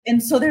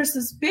And so there's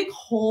this big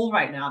hole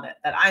right now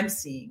that I'm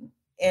seeing,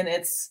 and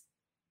it's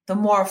the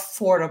more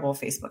affordable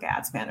Facebook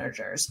ads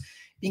managers.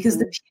 Because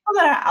the people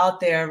that are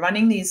out there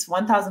running these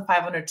 $1,500,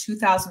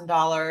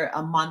 $2,000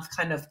 a month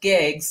kind of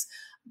gigs,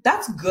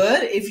 that's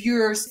good if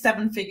you're a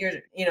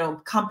seven-figure,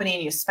 company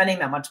and you're spending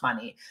that much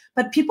money.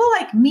 But people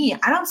like me,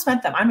 I don't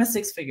spend that. I'm a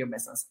six-figure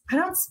business. I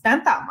don't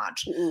spend that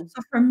much.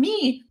 So for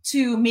me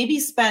to maybe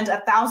spend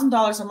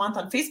 $1,000 a month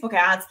on Facebook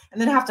ads and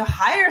then have to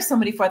hire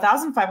somebody for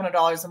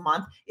 $1,500 a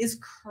month is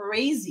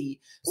crazy.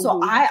 So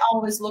I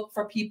always look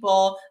for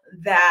people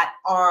that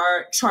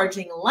are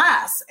charging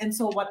less. And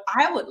so what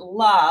I would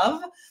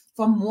love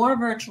for more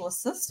virtual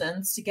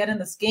assistants to get in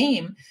this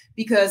game,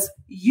 because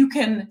you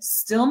can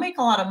still make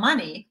a lot of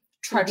money,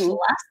 charge less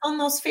on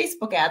those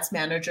Facebook ads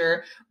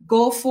manager,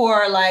 go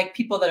for like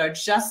people that are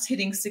just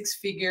hitting six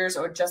figures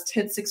or just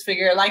hit six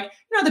figure, like,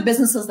 the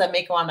businesses that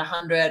make around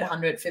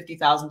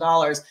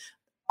 $150,000.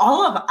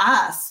 All of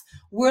us,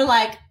 we're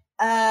like,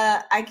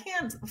 I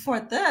can't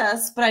afford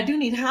this, but I do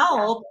need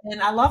help.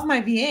 And I love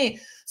my VA.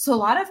 So a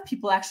lot of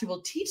people actually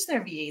will teach their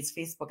VAs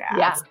Facebook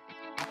ads.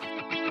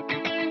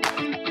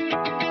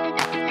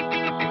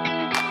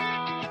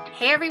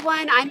 Hey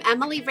everyone, I'm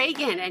Emily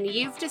Reagan, and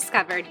you've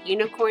discovered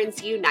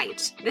Unicorns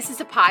Unite. This is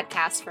a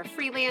podcast for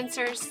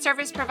freelancers,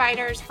 service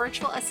providers,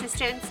 virtual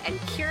assistants, and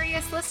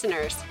curious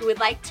listeners who would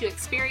like to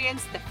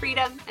experience the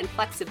freedom and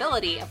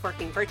flexibility of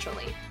working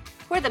virtually.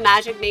 We're the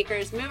magic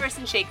makers, movers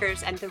and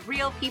shakers, and the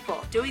real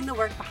people doing the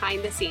work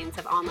behind the scenes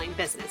of online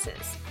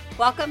businesses.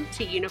 Welcome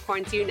to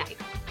Unicorns Unite.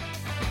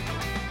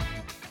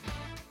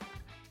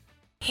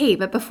 Hey,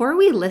 but before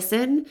we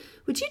listen,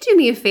 would you do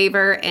me a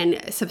favor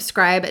and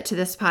subscribe to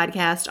this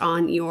podcast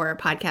on your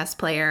podcast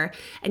player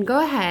and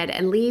go ahead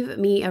and leave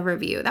me a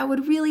review? That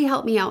would really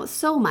help me out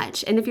so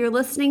much. And if you're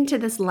listening to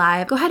this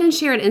live, go ahead and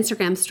share an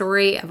Instagram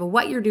story of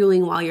what you're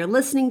doing while you're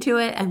listening to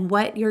it and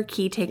what your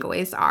key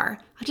takeaways are.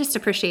 I just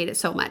appreciate it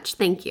so much.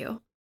 Thank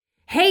you.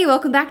 Hey,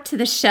 welcome back to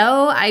the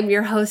show. I'm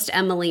your host,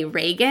 Emily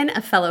Reagan, a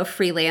fellow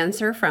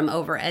freelancer from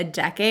over a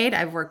decade.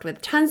 I've worked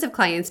with tons of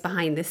clients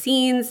behind the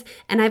scenes,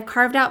 and I've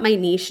carved out my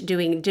niche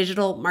doing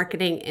digital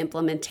marketing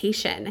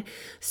implementation.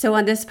 So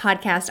on this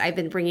podcast, I've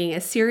been bringing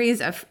a series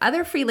of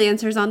other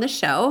freelancers on the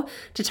show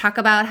to talk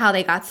about how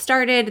they got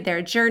started,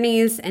 their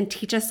journeys, and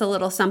teach us a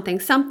little something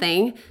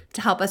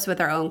to help us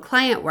with our own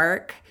client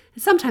work.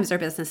 Sometimes our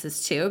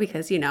businesses too,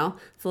 because,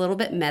 it's a little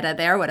bit meta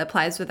there. What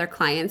applies with our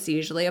clients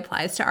usually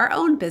applies to our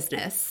own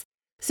business.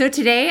 So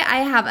today I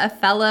have a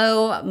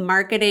fellow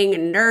marketing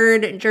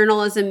nerd,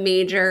 journalism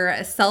major,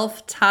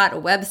 self-taught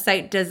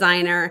website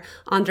designer,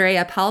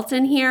 Andrea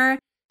Paulton here.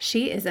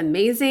 She is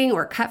amazing.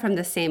 We're cut from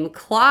the same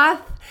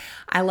cloth.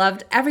 I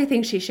loved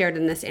everything she shared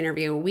in this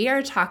interview. We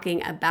are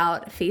talking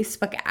about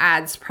Facebook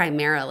ads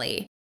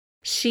primarily.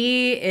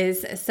 She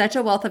is such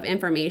a wealth of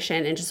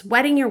information and just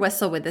wetting your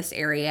whistle with this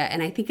area.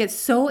 And I think it's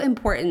so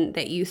important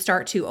that you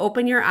start to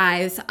open your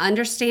eyes,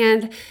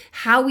 understand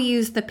how we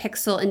use the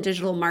pixel in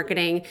digital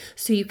marketing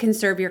so you can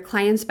serve your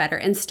clients better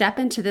and step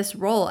into this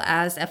role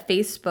as a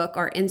Facebook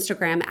or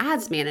Instagram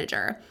ads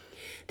manager.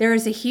 There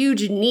is a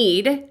huge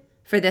need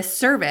for this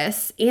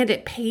service and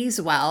it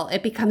pays well.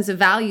 It becomes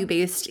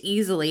value-based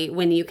easily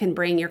when you can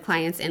bring your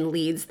clients in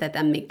leads that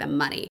then make them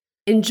money.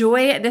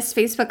 Enjoy this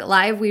Facebook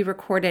Live we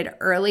recorded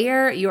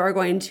earlier. You are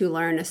going to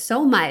learn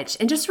so much.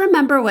 And just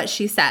remember what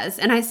she says.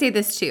 And I say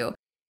this too.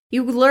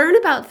 You learn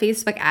about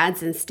Facebook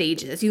ads in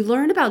stages. You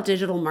learn about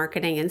digital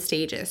marketing in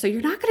stages. So you're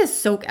not going to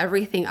soak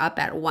everything up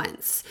at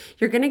once.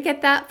 You're going to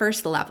get that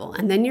first level,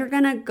 and then you're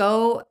going to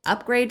go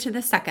upgrade to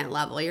the second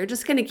level. You're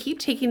just going to keep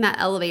taking that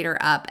elevator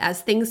up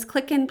as things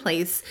click in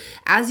place.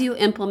 As you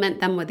implement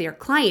them with your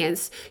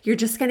clients, you're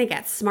just going to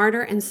get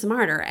smarter and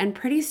smarter. And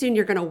pretty soon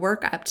you're going to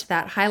work up to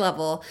that high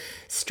level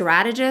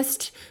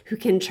strategist who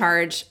can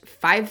charge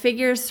 5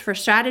 figures for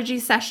strategy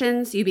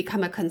sessions. You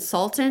become a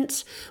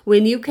consultant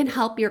when you can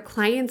help your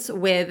clients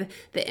with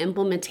the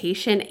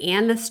implementation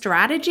and the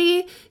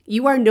strategy.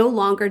 You are no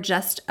longer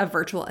just a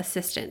virtual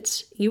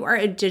assistant. You are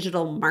a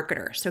digital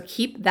marketer. So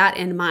keep that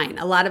in mind.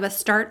 A lot of us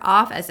start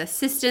off as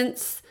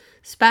assistants,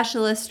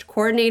 specialists,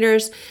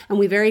 coordinators, and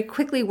we very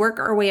quickly work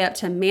our way up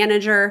to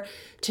manager,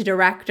 to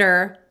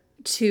director,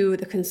 to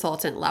the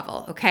consultant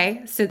level.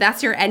 Okay, so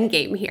that's your end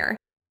game here.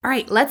 All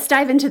right, let's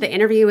dive into the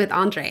interview with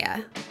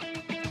Andrea.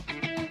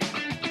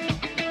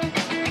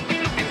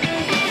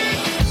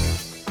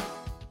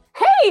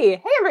 Hey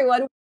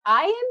everyone.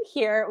 I am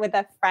here with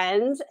a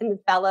friend and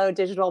fellow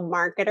digital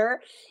marketer,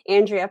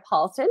 Andrea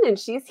Paulton, and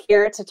she's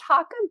here to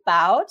talk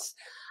about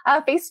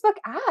Facebook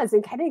ads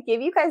and kind of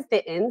give you guys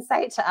the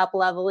insight to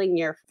up-leveling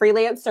your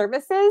freelance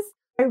services.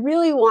 I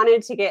really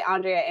wanted to get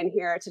Andrea in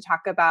here to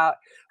talk about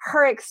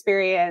her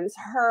experience,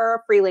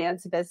 her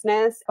freelance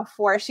business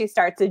before she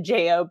starts a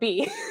JOB,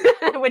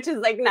 which is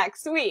like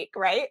next week,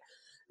 right?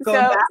 Going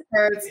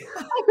backwards.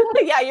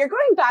 Yeah, you're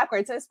going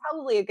backwards. So it's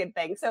probably a good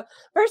thing. So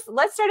first,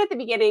 let's start at the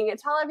beginning.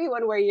 Tell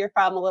everyone where you're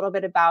from, a little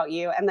bit about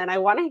you. And then I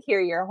want to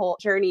hear your whole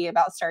journey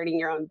about starting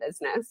your own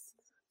business.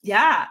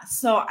 Yeah.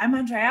 So I'm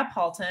Andrea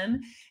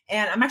Paulton,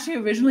 and I'm actually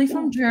originally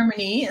from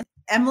Germany.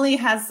 Emily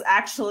has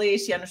actually,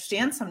 she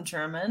understands some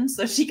German,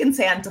 so she can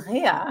say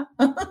Andrea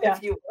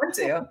if you want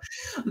to.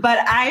 But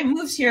I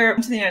moved here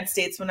to the United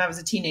States when I was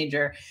a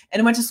teenager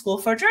and went to school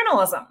for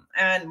journalism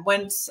and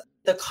went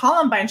the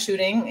Columbine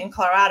shooting in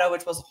Colorado,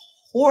 which was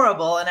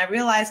horrible. And I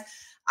realized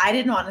I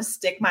didn't want to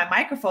stick my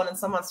microphone in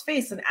someone's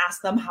face and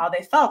ask them how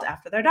they felt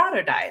after their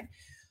daughter died.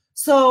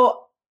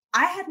 So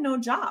I had no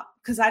job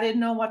because I didn't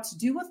know what to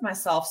do with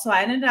myself. So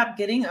I ended up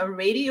getting a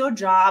radio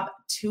job,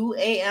 2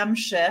 a.m.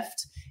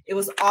 shift. It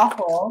was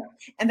awful.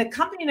 And the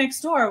company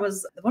next door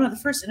was one of the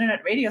first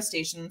internet radio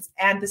stations.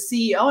 And the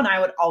CEO and I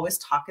would always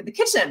talk in the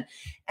kitchen.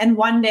 And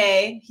one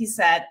day he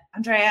said,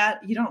 Andrea,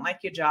 you don't like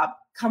your job.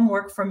 Come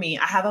work for me.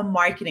 I have a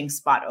marketing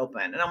spot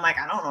open. And I'm like,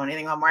 I don't know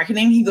anything about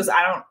marketing. He goes,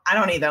 I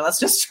don't either. Let's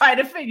just try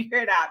to figure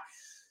it out.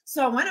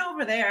 So I went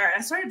over there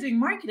and I started doing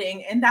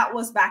marketing. And that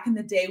was back in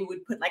the day, we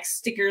would put like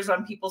stickers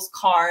on people's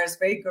cars,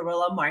 very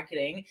guerrilla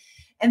marketing.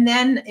 And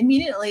then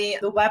immediately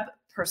the web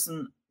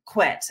person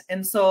quit.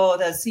 And so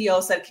the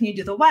CEO said, can you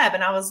do the web?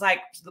 And I was like,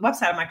 the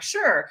website, I'm like,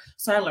 sure.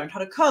 So I learned how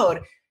to code.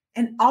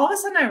 And all of a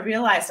sudden I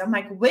realized, I'm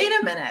like, wait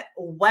a minute,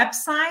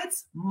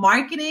 websites,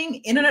 marketing,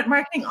 internet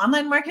marketing,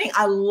 online marketing.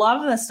 I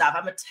love this stuff.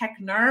 I'm a tech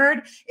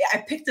nerd. I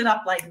picked it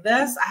up like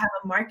this. I have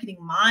a marketing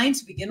mind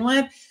to begin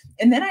with.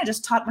 And then I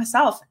just taught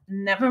myself,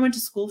 never went to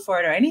school for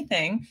it or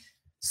anything.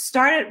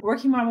 Started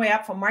working my way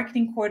up from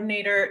marketing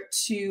coordinator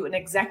to an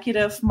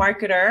executive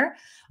marketer.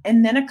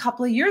 And then a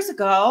couple of years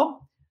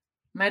ago,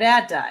 my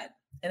dad died.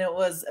 And it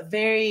was a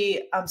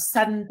very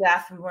sudden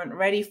death. We weren't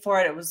ready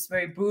for it. It was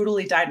very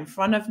brutally died in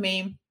front of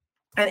me.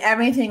 And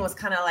everything was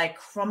kind of like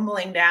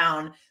crumbling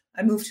down.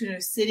 I moved to a new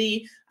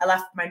city. I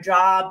left my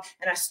job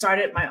and I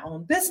started my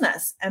own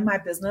business. And my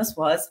business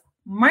was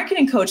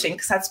marketing coaching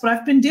because that's what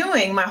I've been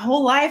doing. My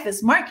whole life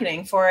is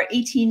marketing for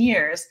 18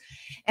 years.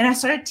 And I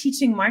started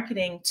teaching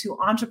marketing to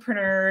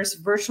entrepreneurs,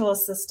 virtual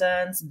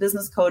assistants,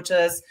 business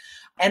coaches.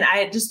 And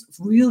I just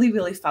really,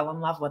 really fell in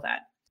love with it.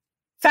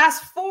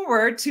 Fast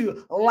forward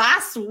to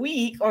last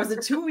week, or was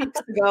it 2 weeks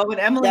ago when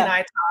Emily and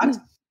I talked,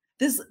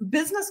 this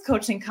business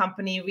coaching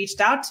company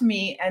reached out to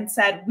me and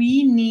said,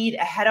 we need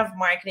a head of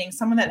marketing,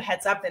 someone that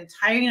heads up the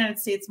entire United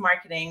States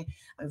marketing,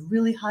 a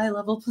really high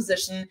level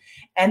position.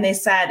 And they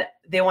said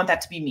they want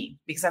that to be me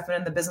because I've been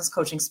in the business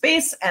coaching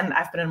space and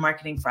I've been in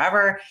marketing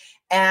forever.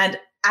 And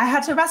I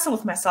had to wrestle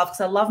with myself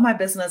because I love my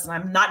business and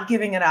I'm not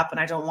giving it up and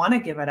I don't want to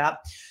give it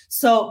up.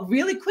 So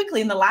really quickly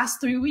in the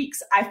last 3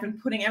 weeks, I've been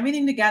putting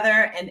everything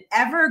together and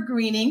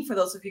evergreening. For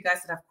those of you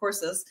guys that have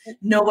courses,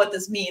 know what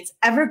this means.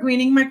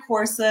 Evergreening my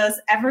courses,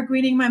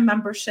 evergreening my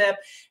membership,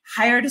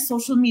 hired a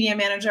social media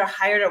manager,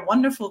 hired a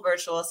wonderful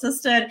virtual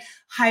assistant,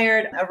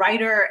 hired a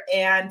writer.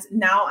 And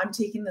now I'm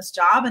taking this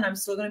job and I'm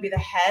still going to be the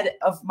head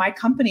of my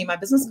company, my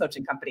business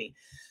coaching company.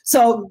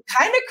 So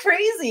kind of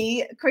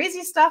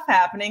crazy stuff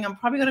happening. I'm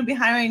probably going to be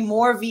hiring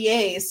more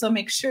VAs. So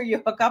make sure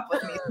you hook up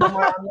with me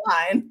somewhere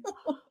online.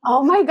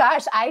 Oh my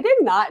gosh, I did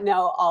not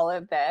know all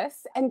of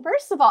this. And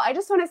first of all, I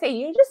just want to say,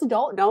 you just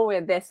don't know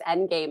where this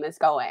end game is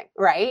going,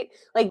 right?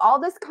 Like all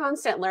this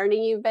constant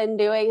learning you've been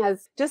doing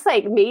has just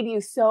like made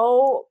you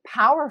so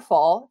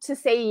powerful to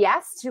say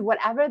yes to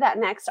whatever that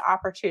next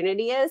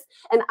opportunity is.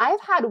 And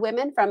I've had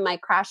women from my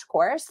crash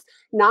course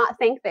not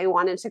think they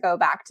wanted to go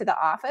back to the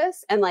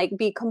office and like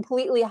be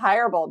completely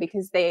hireable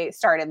because they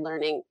started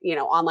learning,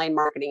 online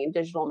marketing and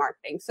digital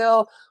marketing.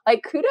 So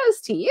like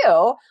kudos to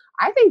you.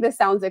 I think this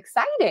sounds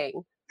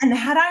exciting. And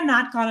had I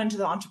not gone into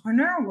the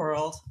entrepreneur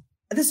world,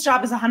 this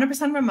job is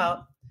 100%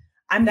 remote.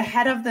 I'm the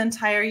head of the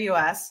entire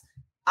US.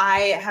 I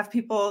have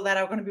people that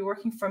are going to be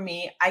working for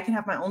me. I can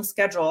have my own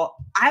schedule.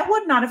 I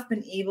would not have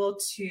been able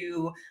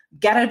to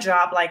get a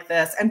job like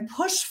this and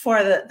push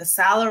for the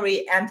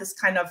salary and this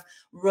kind of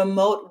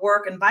remote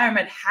work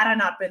environment had I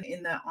not been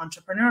in the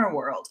entrepreneur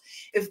world.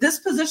 If this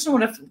position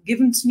would have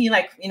given to me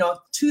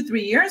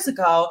 2-3 years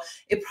ago,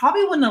 it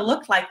probably wouldn't have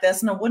looked like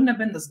this and it wouldn't have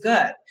been this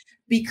good.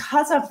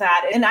 Because of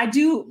that, and I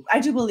do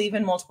believe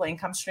in multiple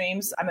income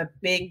streams. I'm a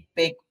big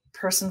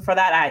person for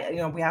that.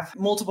 We have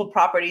multiple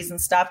properties and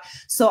stuff.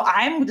 So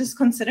I'm just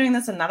considering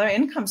this another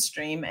income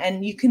stream.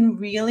 And you can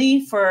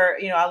really,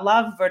 I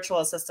love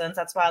virtual assistants.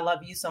 That's why I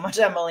love you so much,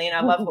 Emily, and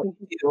I love what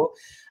you do.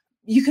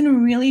 You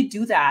can really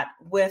do that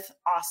with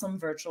awesome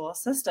virtual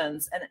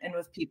assistants and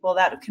with people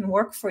that can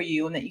work for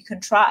you and that you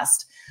can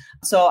trust.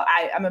 So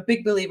I'm a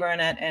big believer in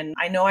it. And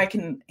I know I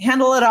can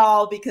handle it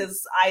all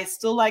because I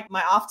still like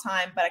my off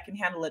time, but I can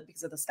handle it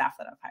because of the staff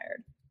that I've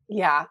hired.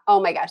 Yeah.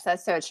 Oh my gosh,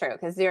 that's so true.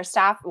 Because your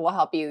staff will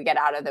help you get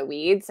out of the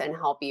weeds and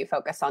help you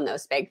focus on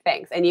those big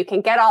things. And you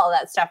can get all of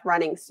that stuff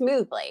running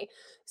smoothly.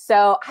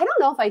 So I don't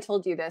know if I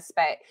told you this,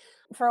 but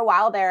for a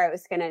while there, I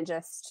was going to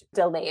just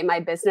delay my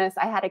business.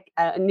 I had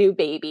a new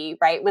baby,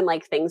 right? When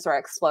like things were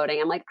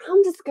exploding. I'm like,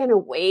 I'm just going to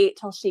wait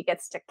till she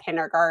gets to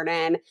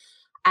kindergarten.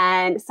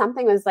 And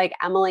something was like,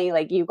 Emily,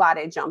 like you got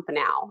to jump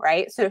now,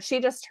 right? So she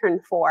just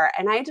turned 4.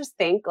 And I just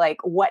think like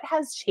what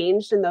has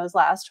changed in those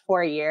last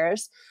 4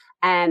 years?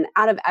 And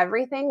out of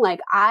everything,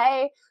 like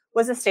I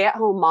was a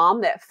stay-at-home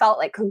mom that felt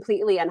like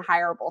completely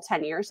unhireable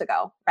 10 years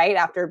ago, right?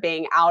 After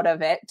being out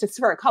of it just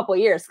for a couple of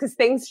years, because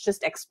things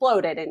just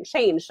exploded and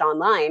changed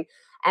online.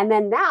 And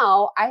then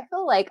now I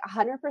feel like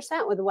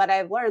 100% with what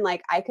I've learned,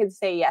 like I could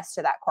say yes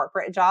to that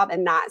corporate job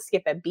and not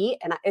skip a beat.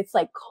 And it's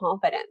like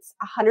confidence,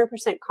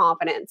 100%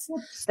 confidence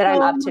that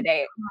I'm up to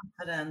date.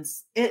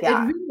 Confidence. It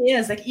really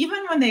is. Like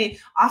even when they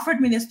offered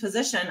me this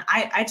position,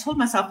 I told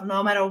myself,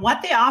 no matter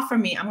what they offer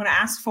me, I'm going to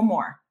ask for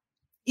more.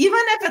 Even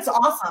if it's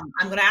awesome,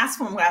 I'm going to ask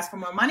for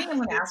more money. I'm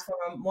going to ask for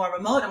more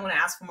remote. I'm going to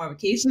ask for more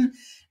vacation.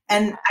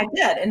 And I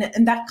did.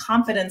 And that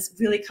confidence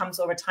really comes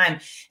over time.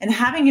 And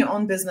having your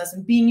own business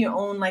and being your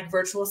own like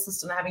virtual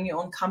assistant, having your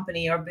own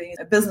company or being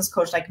a business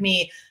coach like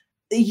me,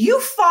 you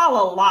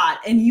fall a lot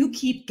and you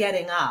keep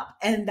getting up.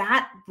 And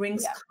that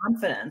brings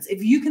confidence.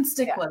 If you can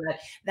stick with it,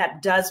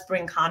 that does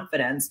bring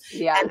confidence.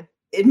 Yeah. And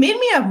it made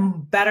me a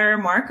better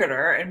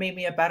marketer. It made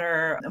me a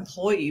better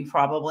employee,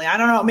 probably. I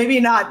don't know, maybe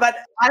not, but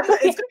it's going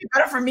to be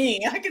better for me.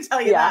 I can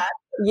tell you that.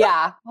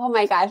 Yeah. Oh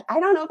my gosh. I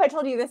don't know if I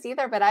told you this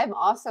either, but I'm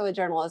also a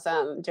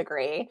journalism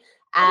degree.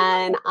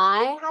 And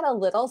I had a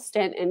little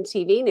stint in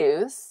TV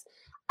news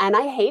and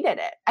I hated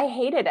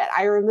it.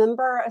 I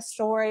remember a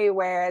story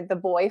where the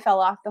boy fell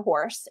off the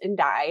horse and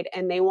died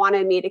and they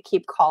wanted me to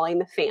keep calling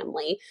the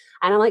family.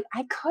 And I'm like,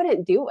 I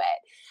couldn't do it.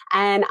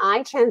 And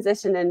I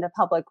transitioned into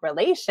public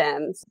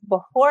relations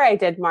before I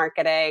did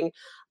marketing.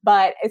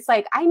 But it's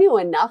like, I knew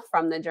enough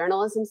from the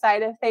journalism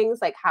side of things,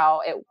 like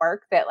how it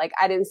worked, that like,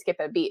 I didn't skip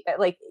a beat. But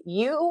like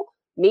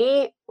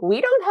me,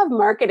 we don't have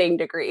marketing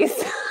degrees.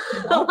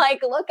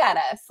 Like, look at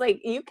us. Like,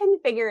 you can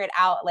figure it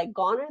out. Like,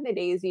 gone are the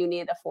days you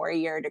need a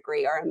 4-year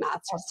degree or a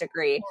master's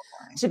degree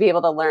to be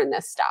able to learn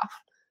this stuff.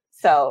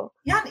 So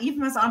yeah,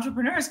 even as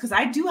entrepreneurs, because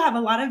I do have a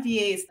lot of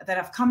VAs that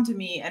have come to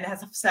me and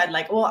have said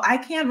like, well, I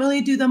can't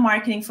really do the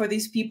marketing for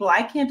these people.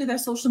 I can't do their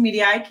social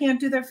media. I can't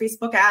do their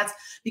Facebook ads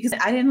because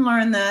I didn't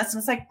learn this.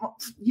 And it's like, well,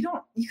 you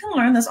can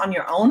learn this on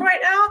your own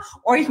right now,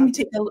 or you can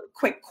take a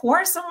quick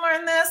course and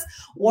learn this,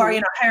 or,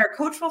 hire a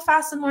coach real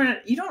fast and learn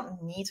it. You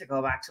don't need to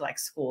go back to like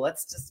school. It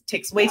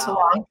takes way too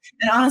long.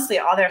 And honestly,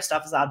 all their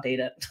stuff is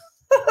outdated.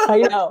 I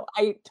know.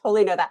 I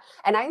totally know that.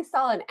 And I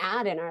saw an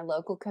ad in our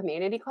local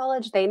community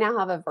college. They now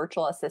have a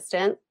virtual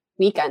assistant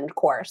weekend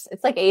course.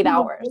 It's like 8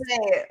 hours.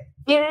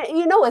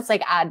 It's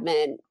like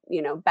admin,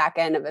 back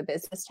end of a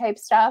business type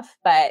stuff,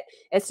 but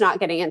it's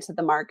not getting into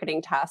the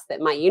marketing tasks that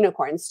my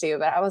unicorns do.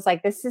 But I was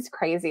like, this is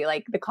crazy.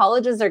 Like the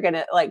colleges are going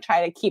to like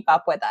try to keep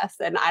up with us.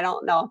 And I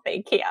don't know if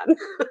they can.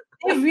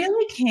 They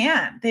really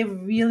can't. They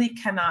really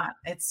cannot.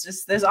 It's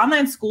just, there's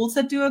online schools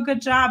that do a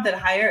good job that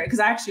hire,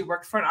 because I actually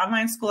worked for an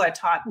online school. I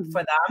taught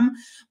for them,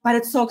 but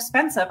it's so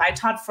expensive. I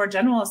taught for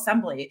General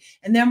Assembly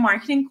and their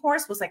marketing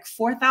course was like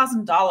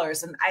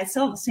 $4,000. And I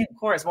still have the same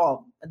course,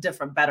 well, a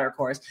different, better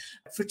course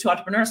for two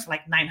entrepreneurs for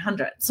like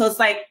 $900. So it's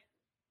like,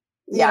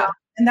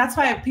 and that's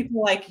why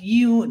people like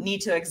you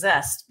need to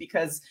exist,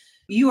 because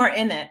you are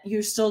in it.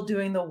 You're still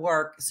doing the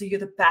work. So you're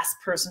the best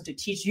person to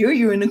teach your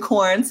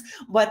unicorns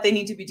what they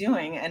need to be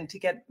doing and to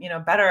get,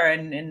 better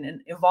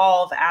and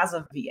evolve as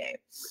a VA.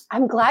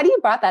 I'm glad you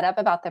brought that up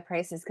about the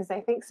prices, because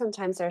I think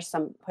sometimes there's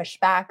some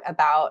pushback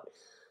about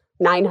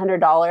 $900,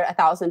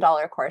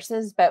 $1,000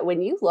 courses. But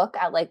when you look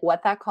at like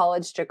what that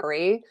college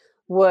degree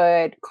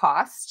would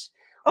cost,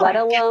 let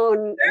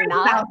alone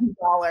not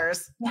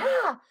 $1,000.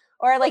 Yeah.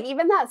 Or like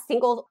even that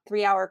single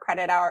 3-hour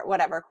credit hour,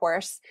 whatever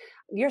course,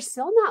 you're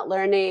still not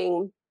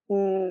learning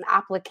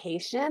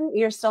application.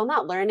 You're still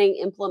not learning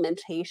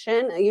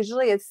implementation.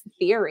 Usually it's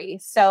theory.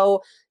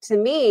 So to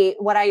me,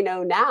 what I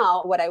know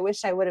now, what I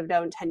wish I would have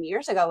known 10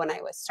 years ago when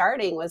I was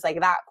starting was like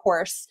that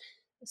course,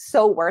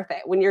 so worth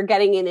it when you're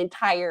getting an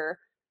entire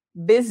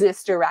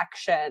business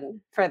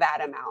direction for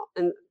that amount.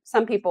 And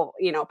some people,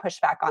 push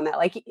back on that.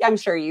 Like I'm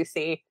sure you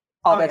see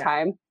all the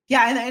time.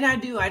 Yeah, and I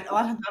do. A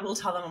lot of times I will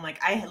tell them, I'm like,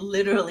 I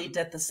literally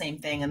did the same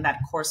thing, and that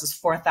course is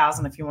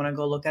 $4,000. If you want to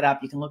go look it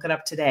up, you can look it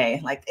up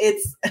today. Like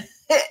it's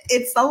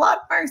a lot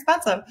more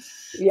expensive.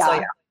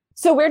 Yeah.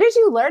 So where did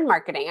you learn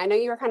marketing? I know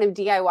you were kind of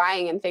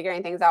DIYing and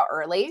figuring things out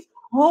early.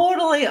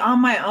 Totally on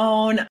my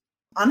own.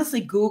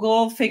 Honestly,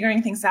 Google,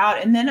 figuring things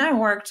out. And then I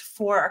worked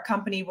for a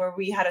company where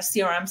we had a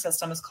CRM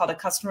system. It's called a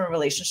customer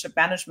relationship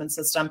management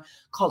system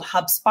called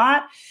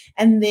HubSpot.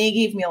 And they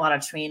gave me a lot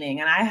of training.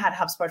 And I had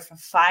HubSpot for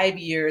 5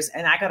 years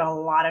and I got a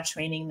lot of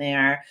training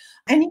there.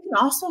 And you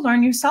can also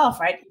learn yourself,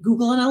 right?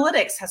 Google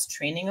Analytics has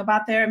training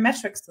about their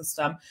metrics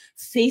system.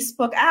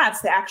 Facebook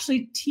ads, they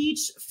actually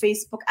teach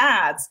Facebook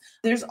ads.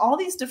 There's all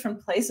these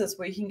different places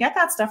where you can get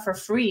that stuff for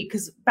free,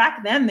 because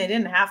back then they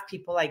didn't have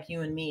people like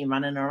you and me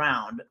running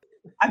around.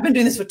 I've been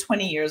doing this for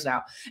 20 years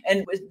now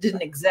and it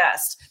didn't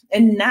exist.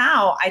 And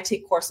now I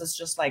take courses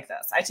just like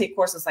this. I take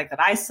courses like that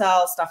I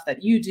sell, stuff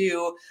that you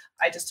do.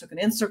 I just took an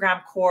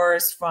Instagram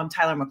course from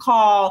Tyler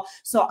McCall.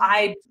 So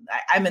I'm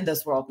in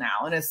this world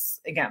now. And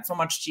it's, again, so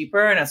much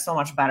cheaper and it's so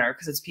much better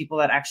because it's people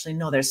that actually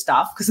know their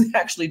stuff because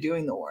they're actually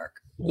doing the work.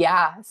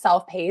 Yeah,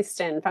 self-paced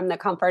and from the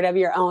comfort of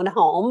your own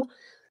home.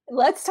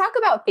 Let's talk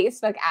about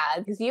Facebook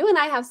ads, because you and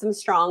I have some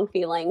strong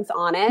feelings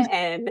on it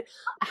and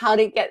how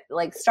to get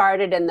like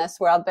started in this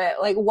world.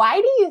 But like,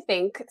 why do you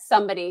think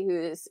somebody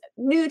who's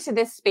new to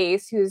this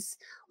space, who's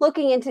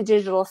looking into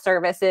digital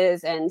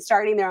services and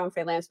starting their own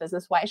freelance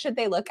business, why should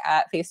they look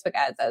at Facebook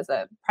ads as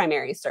a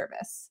primary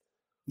service?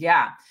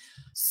 Yeah.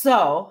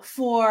 So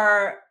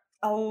for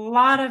a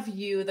lot of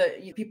you,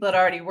 the people that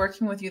are already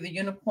working with you, the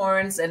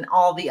unicorns and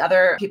all the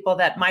other people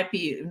that might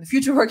be in the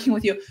future working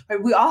with you,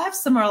 right, we all have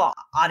similar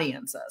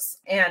audiences.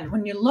 And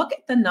when you look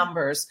at the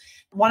numbers,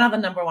 one of the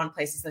number one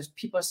places that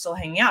people are still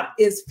hanging out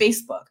is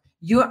Facebook.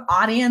 Your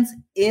audience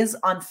is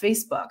on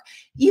Facebook.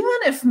 Even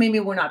if maybe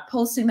we're not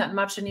posting that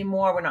much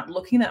anymore, we're not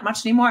looking that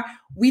much anymore,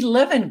 we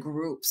live in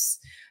groups.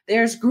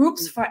 There's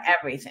groups for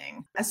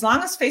everything. As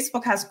long as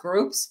Facebook has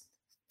groups,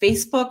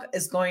 Facebook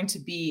is going to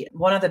be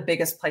one of the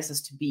biggest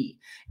places to be,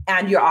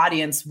 and your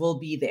audience will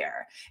be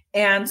there.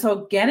 And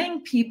so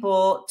getting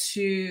people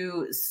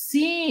to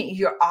see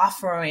your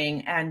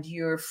offering and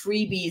your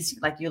freebies,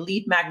 like your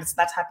lead magnets,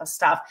 that type of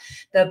stuff,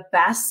 the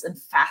best and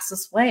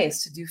fastest way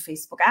is to do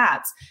Facebook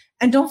ads.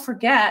 And don't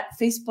forget,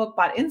 Facebook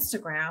bought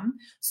Instagram.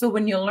 So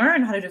when you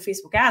learn how to do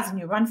Facebook ads and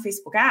you run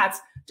Facebook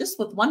ads, just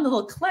with one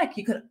little click,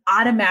 you can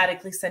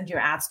automatically send your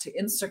ads to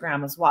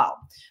Instagram as well.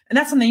 And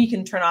that's something you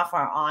can turn off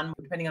or on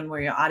depending on where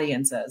your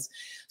audience is.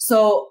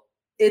 So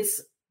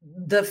it's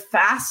the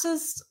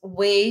fastest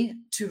way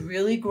to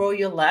really grow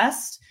your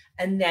list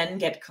and then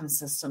get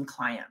consistent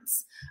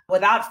clients.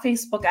 Without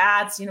Facebook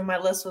ads, my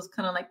list was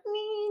kind of like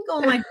me,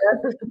 going like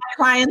this. My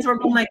clients were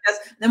going like this.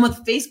 Then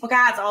with Facebook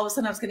ads, all of a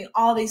sudden I was getting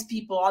all these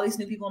people, all these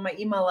new people on my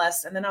email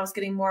list. And then I was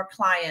getting more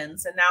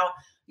clients. And now,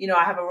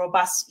 I have a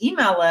robust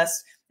email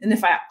list. And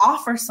if I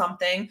offer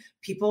something,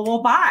 people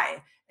will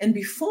buy. And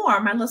before,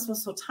 my list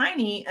was so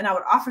tiny and I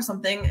would offer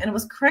something and it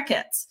was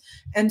crickets.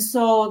 And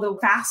so the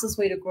fastest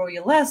way to grow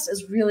your list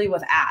is really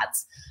with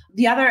ads.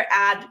 The other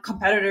ad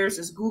competitors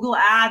is Google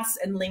ads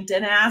and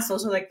LinkedIn ads.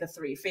 Those are like the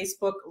three: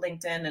 Facebook,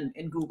 LinkedIn,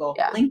 and Google.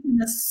 Yeah.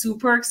 LinkedIn is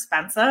super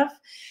expensive.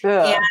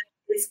 Yeah.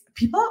 And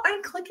people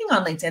aren't clicking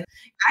on LinkedIn.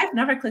 I've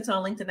never clicked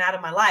on a LinkedIn ad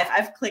in my life.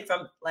 I've clicked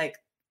on like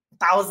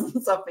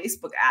thousands of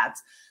Facebook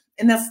ads.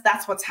 And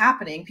that's what's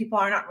happening. People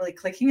are not really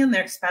clicking and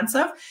they're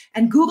expensive.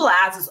 And Google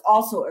ads is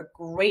also a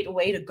great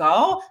way to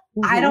go.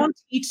 Mm-hmm. I don't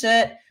teach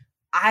it.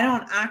 I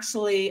don't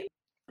actually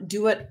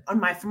do it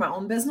for my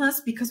own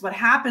business, because what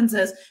happens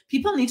is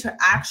people need to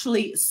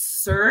actually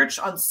search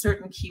on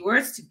certain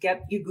keywords to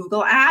get your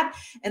Google ad.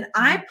 And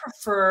I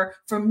prefer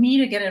for me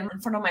to get in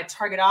front of my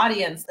target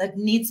audience that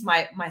needs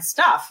my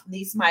stuff,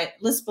 needs my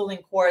list building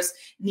course,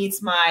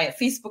 needs my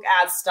Facebook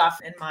ad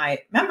stuff and my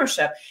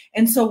membership.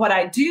 And so what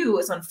I do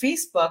is on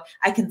Facebook,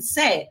 I can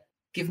say,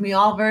 give me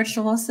all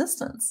virtual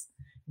assistants.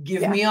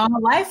 Give me all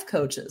life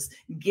coaches,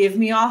 give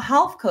me all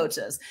health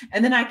coaches.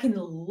 And then I can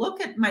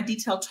look at my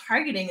detailed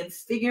targeting and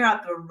figure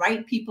out the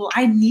right people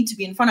I need to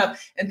be in front of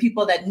and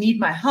people that need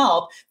my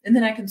help. And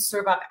then I can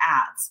serve up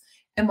ads.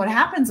 And what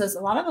happens is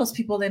a lot of those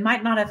people, they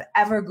might not have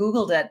ever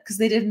Googled it because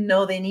they didn't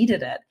know they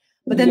needed it.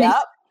 But then they see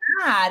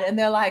an ad and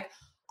they're like,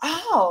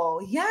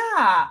 oh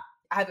yeah,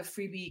 I have a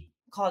freebie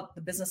called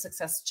the Business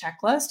Success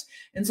Checklist.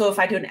 And so if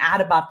I do an ad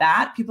about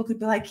that, people could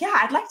be like, yeah,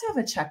 I'd like to have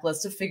a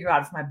checklist to figure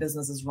out if my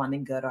business is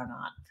running good or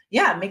not.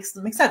 Yeah, it makes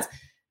sense.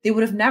 They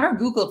would have never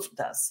Googled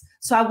this.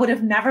 So I would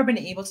have never been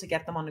able to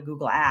get them on a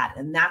Google ad.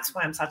 And that's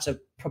why I'm such a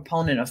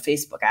proponent of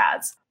Facebook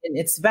ads. And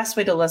it's the best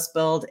way to list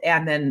build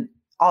and then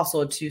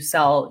also to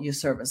sell your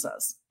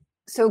services.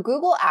 So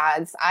Google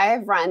ads,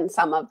 I've run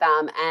some of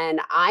them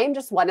and I'm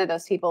just one of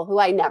those people who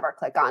I never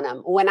click on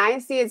them. When I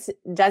see it's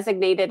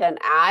designated an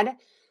ad,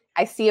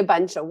 I see a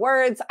bunch of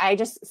words, I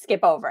just skip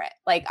over it.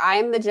 Like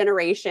I'm the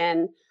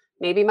generation,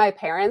 maybe my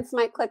parents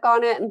might click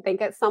on it and think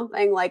it's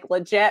something like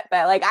legit,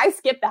 but like I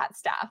skip that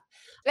stuff.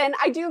 And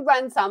I do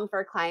run some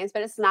for clients,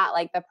 but it's not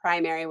like the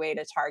primary way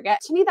to target.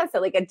 To me, that's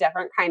like a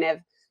different kind of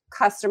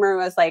customer,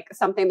 was like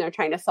something they're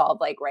trying to solve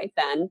like right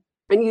then.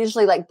 And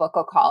usually like book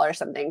a call or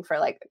something for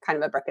like kind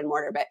of a brick and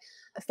mortar. But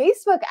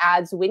Facebook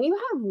ads, when you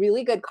have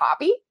really good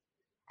copy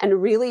and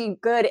really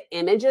good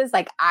images,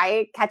 like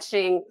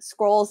eye-catching,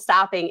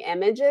 scroll-stopping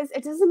images,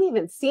 it doesn't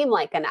even seem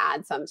like an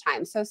ad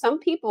sometimes. So some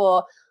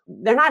people,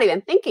 they're not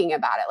even thinking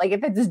about it. Like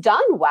if it's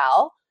done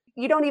well,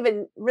 you don't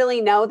even really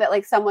know that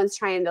like someone's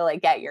trying to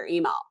like get your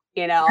email,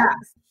 Yeah.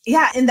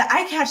 Yeah, and the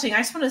eye-catching, I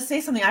just want to say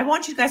something. I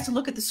want you guys to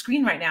look at the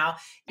screen right now.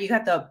 You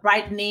got the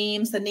bright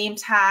names, the name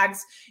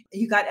tags.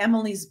 You got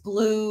Emily's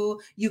blue.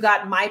 You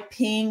got my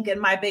pink and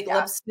my big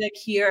lipstick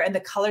here and the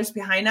colors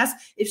behind us.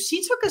 If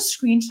she took a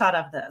screenshot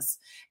of this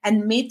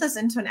and made this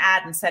into an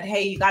ad and said,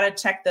 hey, you got to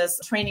check this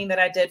training that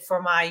I did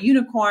for my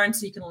unicorn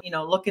so you can,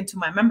 look into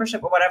my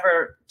membership or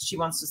whatever she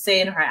wants to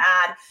say in her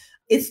ad,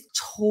 it's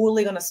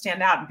totally going to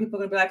stand out. And people are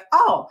going to be like,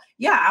 oh,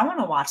 yeah, I want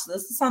to watch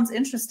this. This sounds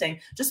interesting,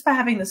 just by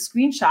having the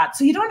screenshot.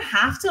 So you don't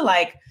have to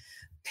like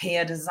pay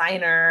a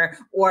designer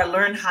or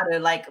learn how to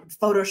like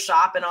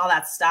Photoshop and all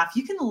that stuff.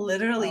 You can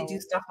literally do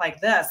stuff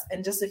like this.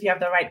 And just if you have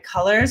the right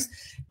colors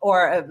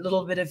or a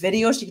little bit of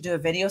video, you could do a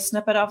video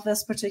snippet of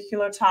this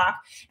particular talk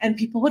and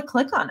people would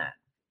click on it.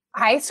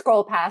 I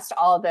scroll past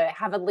all the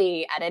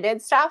heavily edited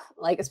stuff,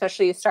 like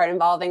especially you start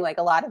involving like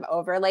a lot of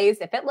overlays.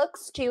 If it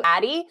looks too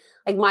addy,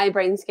 like my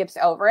brain skips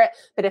over it.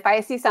 But if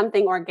I see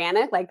something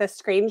organic, like the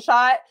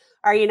screenshot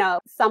or,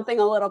 something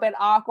a little bit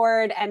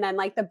awkward, and then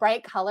like the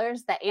bright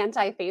colors, the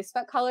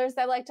anti-Facebook colors,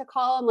 I like to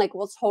call them, like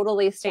will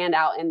totally stand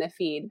out in the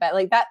feed. But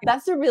like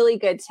that's a really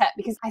good tip,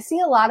 because I see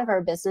a lot of our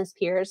business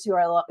peers who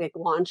are like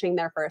launching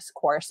their first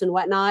course and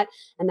whatnot,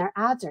 and their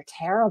ads are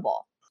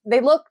terrible. They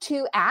look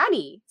too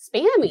addy,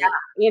 spammy,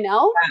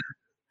 Yeah.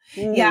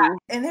 Yeah.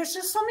 And there's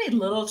just so many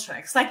little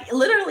tricks. Like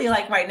literally,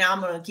 like right now,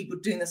 I'm going to keep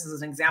doing this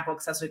as an example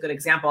because that's a good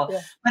example. Yeah.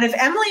 But if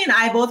Emily and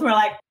I both were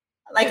like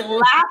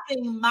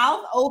laughing,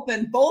 mouth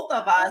open, both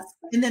of us,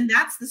 and then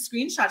that's the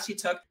screenshot she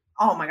took.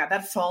 Oh my God,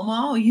 that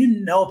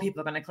FOMO,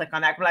 people are going to click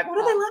on that. We're like, what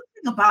are they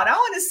laughing about? I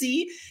want to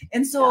see.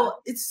 And so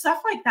it's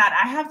stuff like that.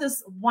 I have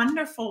this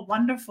wonderful,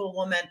 wonderful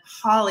woman,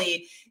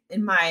 Holly,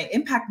 in my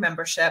Impact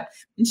membership,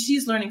 and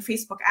she's learning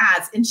Facebook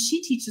ads, and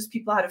she teaches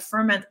people how to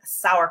ferment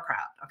sauerkraut.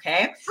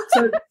 Okay.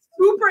 So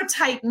super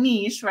tight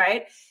niche,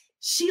 right?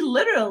 She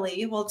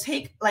literally will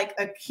take like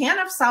a can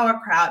of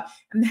sauerkraut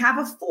and have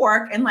a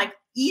fork and like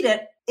eat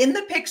it in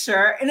the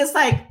picture. And it's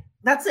like,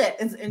 that's it.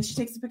 And she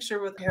takes the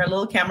picture with her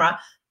little camera.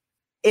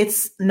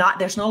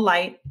 There's no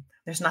light.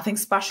 There's nothing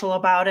special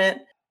about it.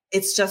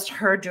 It's just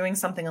her doing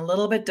something a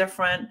little bit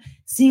different,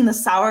 seeing the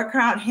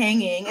sauerkraut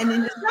hanging, and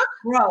it's not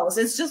gross.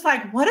 It's just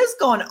like, what is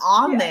going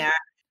on there?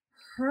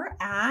 Her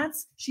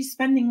ads, she's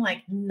spending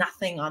like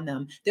nothing on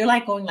them. They're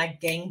like going like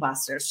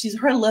gangbusters.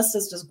 Her list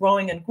is just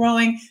growing and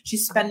growing.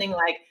 She's spending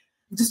like,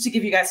 just to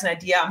give you guys an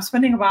idea, I'm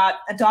spending about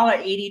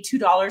 $1.80,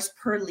 $2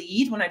 per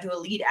lead when I do a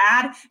lead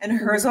ad, and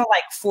hers are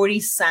like 40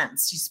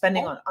 cents. She's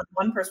spending on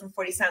one person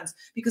 40 cents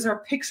because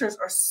her pictures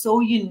are so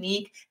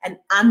unique and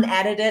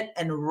unedited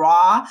and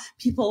raw.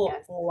 People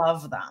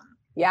love them.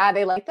 Yeah,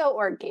 they like the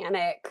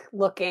organic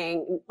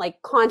looking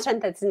like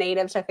content that's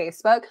native to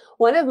Facebook.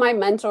 One of my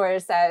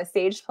mentors,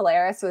 Sage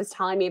Polaris, was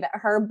telling me that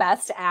her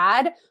best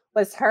ad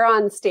was her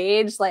on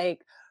stage,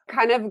 like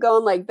kind of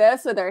going like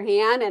this with her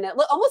hand, and it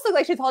almost looked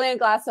like she's holding a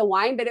glass of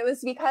wine, but it was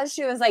because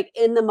she was like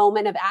in the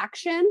moment of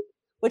action,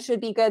 which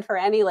would be good for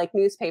any like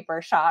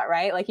newspaper shot,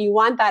 right? Like you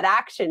want that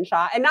action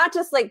shot and not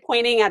just like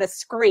pointing at a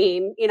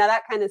screen,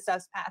 that kind of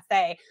stuff's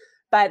passe.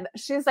 But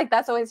she's like,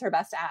 that's always her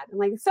best ad. I'm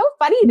like, so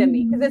funny to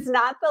me because it's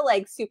not the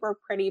like super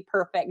pretty,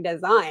 perfect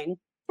design.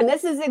 And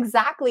this is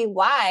exactly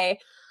why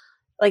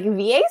like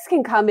VAs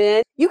can come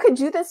in. You could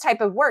do this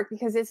type of work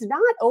because it's not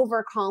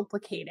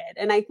overcomplicated.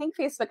 And I think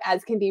Facebook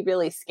ads can be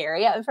really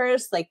scary at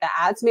first. Like the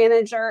ads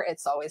manager,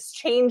 it's always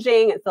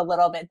changing. It's a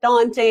little bit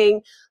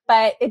daunting,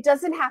 but it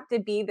doesn't have to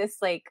be this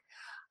like,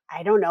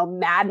 I don't know,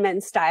 Mad Men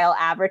style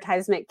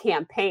advertisement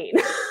campaign.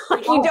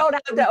 Like you don't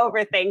have to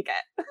overthink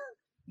it.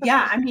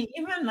 Yeah. I mean,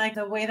 even like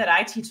the way that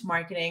I teach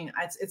marketing,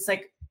 it's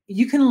like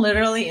you can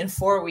literally in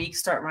 4 weeks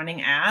start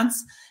running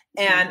ads.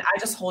 And I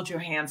just hold your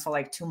hand for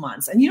like 2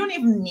 months, and you don't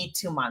even need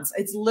 2 months.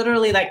 It's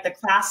literally like the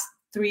class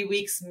 3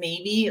 weeks,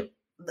 maybe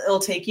it'll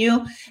take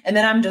you. And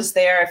then I'm just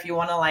there if you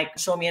want to like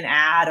show me an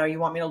ad, or you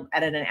want me to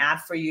edit an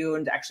ad for you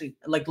and actually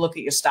like look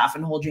at your stuff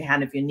and hold your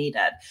hand if you need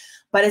it.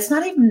 But it's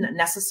not even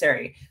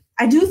necessary.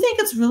 I do think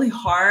it's really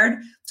hard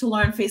to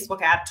learn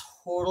Facebook ad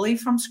totally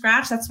from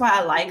scratch. That's why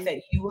I like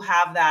that you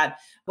have that.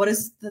 What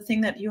is the thing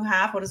that you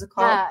have? What is it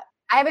called?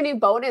 I have a new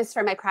bonus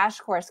for my crash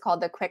course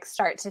called the Quick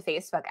Start to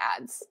Facebook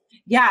Ads.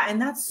 Yeah.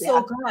 And that's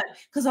so good,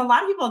 because a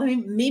lot of people, I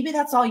mean, maybe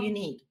that's all you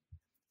need.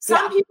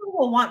 Some people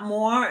will want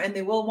more, and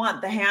they will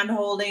want the hand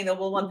holding. They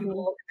will want people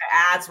to look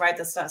at the ads, right?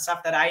 The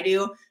stuff that I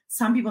do.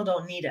 Some people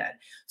don't need it.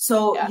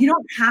 So you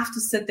don't have to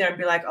sit there and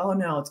be like, oh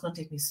no, it's going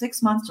to take me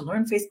 6 months to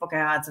learn Facebook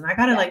ads, and I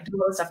got to like do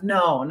all this stuff.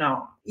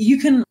 No, you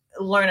can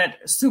learn it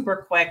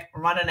super quick,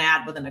 run an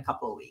ad within a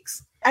couple of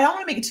weeks. I don't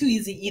want to make it too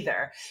easy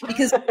either,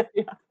 because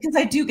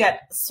I do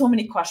get so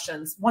many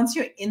questions. Once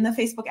you're in the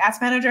Facebook Ads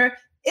Manager,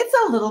 it's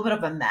a little bit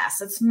of a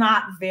mess. It's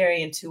not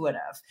very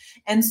intuitive.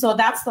 And so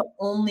that's the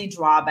only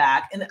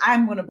drawback. And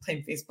I'm going to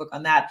blame Facebook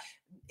on that.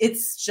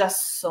 It's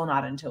just so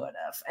not intuitive.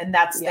 And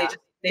that's,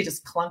 they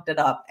just clunked it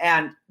up,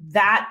 and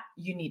that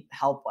you need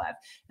help with.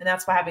 And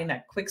that's why having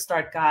that quick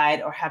start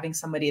guide, or having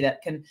somebody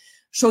that can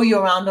show you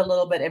around a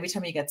little bit every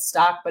time you get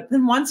stuck. But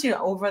then once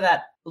you're over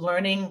that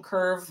learning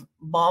curve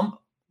bump,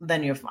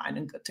 then you're fine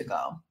and good to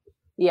go.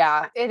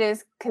 Yeah, it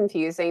is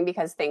confusing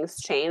because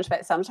things change,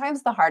 but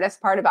sometimes the hardest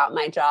part about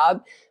my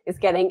job is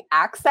getting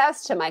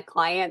access to my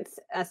clients'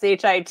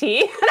 SHIT.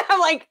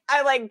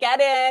 I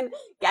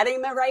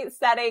getting the right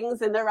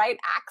settings and the right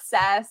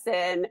access.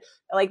 And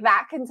like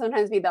that can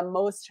sometimes be the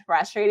most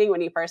frustrating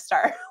when you first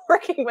start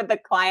working with the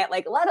client,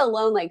 like let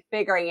alone like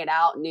figuring it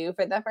out new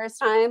for the first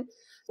time.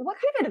 What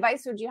kind of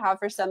advice would you have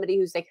for somebody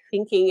who's like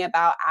thinking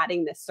about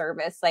adding this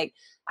service? Like,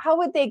 how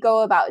would they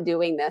go about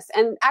doing this?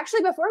 And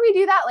actually, before we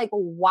do that, like,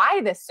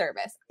 why this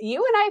service? You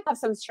and I have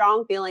some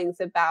strong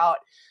feelings about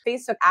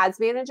Facebook ads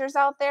managers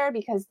out there,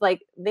 because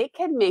like they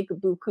can make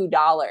buku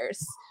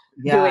dollars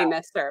doing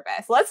this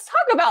service. Let's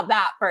talk about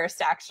that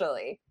first,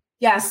 actually.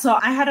 Yeah, so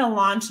I had a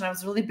launch and I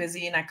was really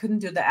busy and I couldn't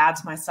do the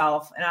ads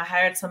myself. And I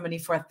hired somebody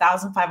for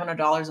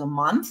 $1,500 a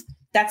month.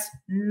 That's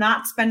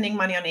not spending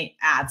money on any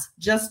ads,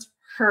 just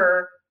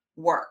her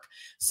work.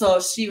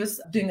 So she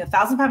was doing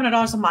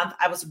 $1,500 a month.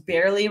 I was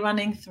barely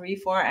running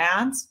 3-4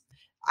 ads.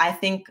 I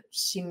think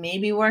she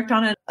maybe worked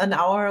on it an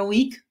hour a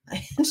week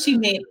and she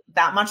made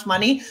that much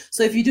money.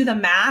 So if you do the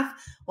math,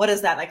 what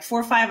is that? Like 4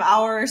 or 5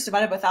 hours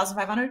divided by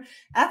 1,500?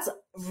 That's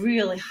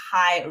really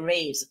high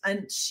rate.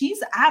 And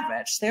she's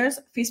average. There's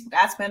Facebook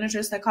ads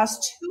managers that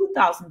cost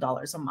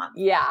 $2,000 a month.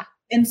 Yeah.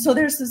 And so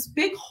there's this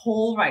big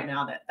hole right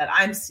now that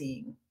I'm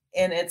seeing,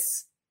 and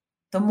it's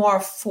the more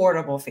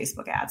affordable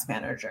Facebook ads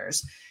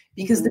managers.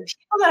 Because the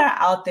people that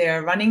are out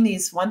there running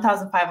these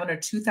 $1,500,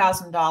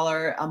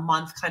 $2,000 a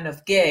month kind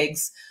of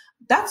gigs,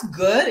 that's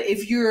good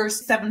if you're a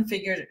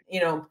 7-figure,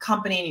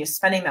 company and you're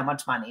spending that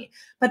much money.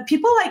 But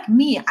people like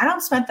me, I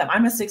don't spend that.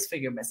 I'm a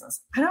 6-figure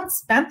business. I don't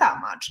spend that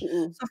much.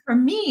 So for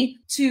me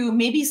to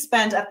maybe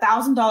spend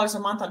 $1,000 a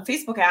month on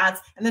Facebook ads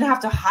and then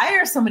have to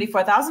hire somebody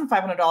for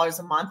 $1,500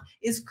 a month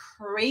is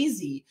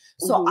crazy.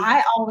 So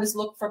I always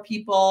look for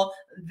people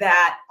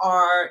that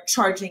are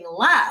charging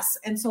less.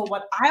 And so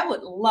what I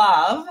would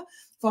love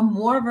for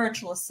more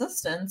virtual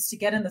assistants to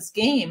get in this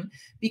game,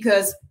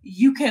 because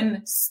you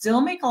can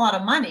still make a lot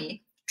of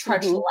money,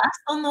 charge less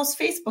on those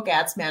Facebook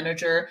ads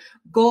manager,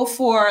 go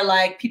for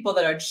like people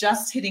that are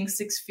just hitting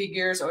 6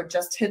 figures or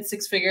just hit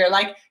 6 figure,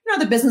 like,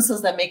 the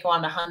businesses that make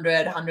around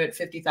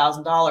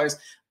 $150,000.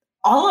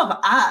 All of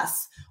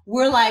us,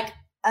 we're like,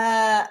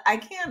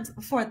 I can't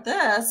afford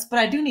this, but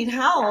I do need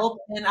help.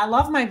 And I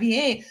love my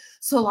VA.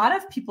 So a lot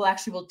of people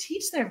actually will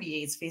teach their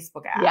VAs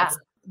Facebook ads. Yeah.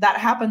 That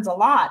happens a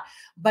lot.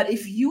 But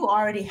if you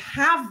already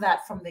have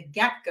that from the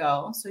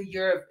get-go, so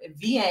you're a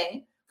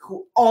VA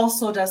who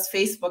also does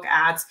Facebook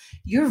ads,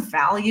 your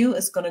value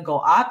is going to go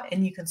up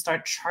and you can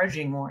start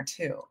charging more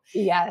too.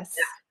 Yes.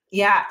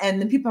 Yeah. And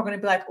then people are going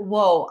to be like,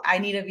 whoa, I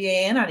need a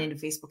VA and I need a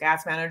Facebook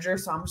ads manager.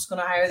 So I'm just going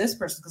to hire this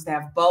person because they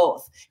have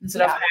both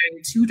instead of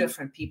hiring 2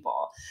 different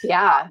people.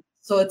 Yeah.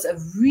 So it's a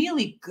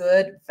really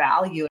good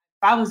value. If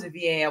I was a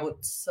VA, I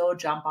would so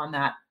jump on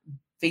that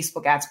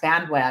Facebook ads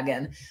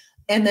bandwagon.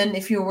 And then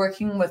if you're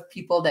working with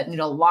people that need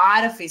a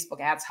lot of Facebook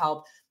ads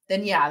help,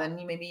 then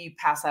maybe you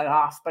pass that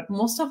off. But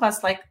most of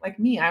us, like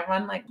me, I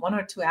run like 1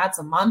 or 2 ads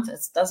a month. It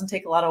doesn't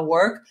take a lot of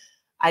work.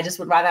 I just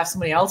would rather have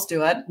somebody else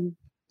do it.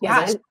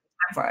 Yeah.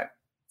 For it.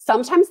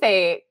 Sometimes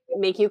they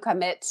make you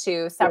commit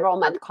to several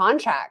month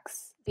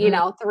contracts,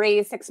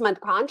 3-6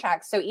 month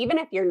contracts. So even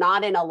if you're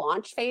not in a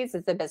launch phase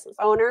as a business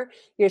owner,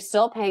 you're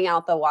still paying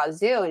out the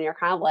wazoo and you're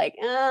kind of like,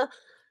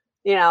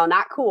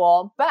 not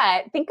cool.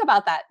 But think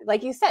about that.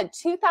 Like you said,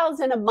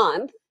 $2,000 a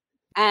month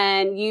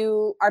and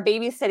you are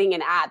babysitting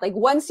an ad. Like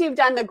once you've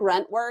done the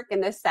grunt work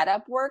and the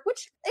setup work,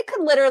 which it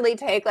could literally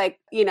take like,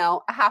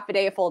 a half a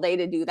day, a full day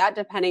to do that,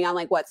 depending on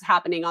like what's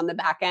happening on the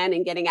back end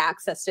and getting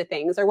access to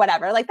things or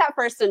whatever. Like that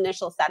first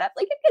initial setup,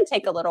 like it can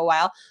take a little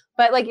while,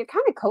 but like you're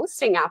kind of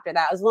coasting after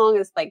that as long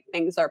as like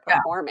things are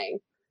performing.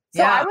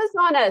 So I was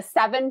on a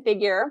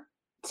 7-figure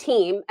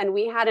team and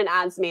we had an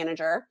ads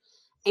manager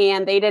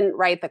and they didn't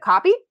write the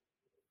copy.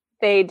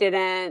 They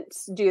didn't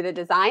do the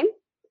design.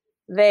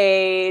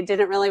 They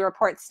didn't really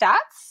report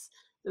stats.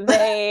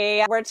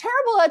 They were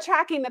terrible at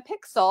tracking the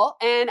pixel.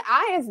 And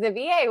I, as the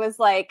VA, was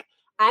like,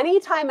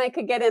 anytime I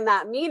could get in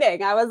that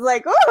meeting, I was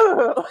like,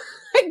 ooh,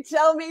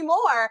 tell me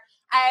more.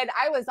 And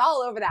I was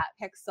all over that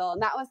pixel.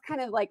 And that was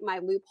kind of like my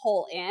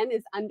loophole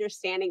is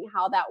understanding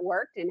how that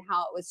worked and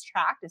how it was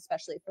tracked,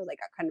 especially for like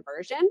a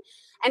conversion.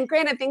 And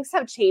granted, things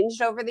have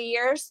changed over the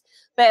years,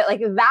 but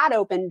like that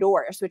opened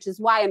doors, which is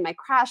why in my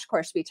crash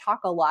course, we talk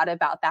a lot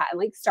about that and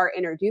like start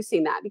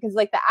introducing that, because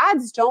like the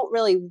ads don't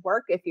really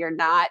work if you're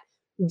not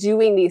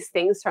doing these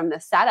things from the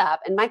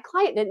setup. And my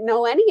client didn't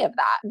know any of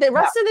that. The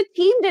rest of the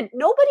team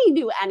nobody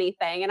knew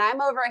anything. And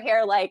I'm over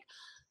here like,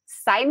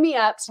 sign me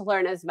up to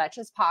learn as much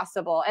as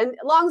possible. And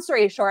long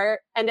story short,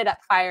 ended up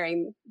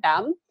firing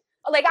them.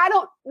 Like,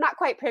 not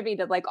quite privy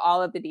to like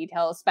all of the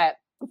details, but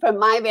from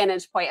my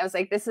vantage point, I was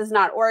like, this is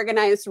not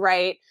organized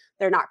right.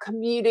 They're not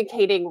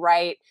communicating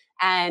right.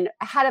 And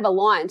ahead of a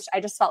launch, I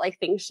just felt like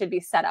things should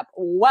be set up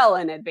well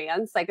in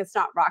advance. Like it's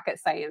not rocket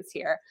science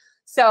here.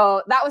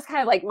 So that was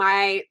kind of like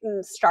my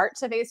start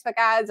to Facebook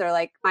ads, or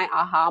like my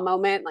aha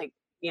moment, like,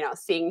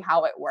 seeing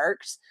how it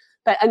works.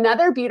 But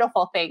another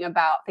beautiful thing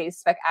about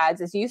Facebook ads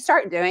is you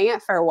start doing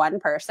it for one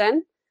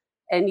person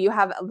and you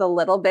have the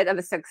little bit of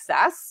a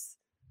success,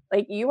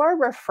 like you are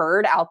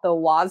referred out the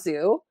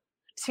wazoo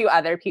to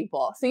other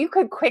people. So you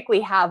could quickly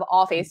have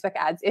all Facebook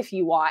ads if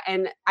you want.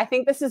 And I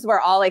think this is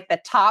where all like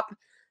the top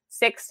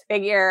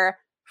 6-figure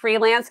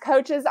freelance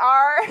coaches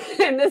are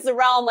in this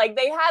realm. Like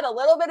they had a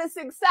little bit of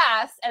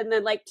success and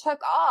then like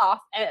took off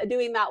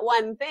doing that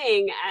one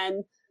thing.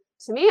 And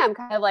to me, I'm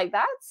kind of like,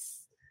 that's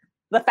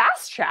the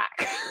fast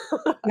track.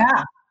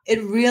 Yeah,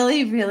 it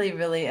really, really,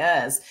 really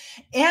is.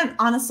 And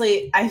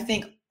honestly, I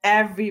think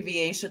every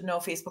VA should know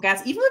Facebook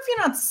ads, even if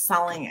you're not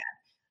selling it.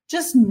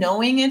 just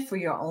knowing it for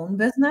your own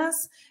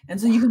business. And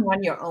so you can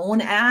run your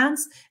own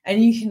ads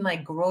and you can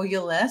like grow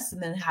your list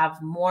and then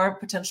have more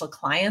potential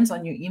clients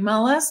on your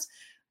email list.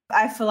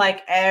 I feel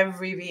like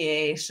every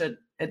VA should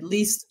at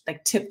least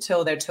like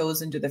tiptoe their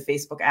toes into the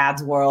Facebook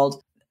ads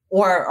world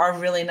or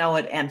really know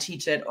it and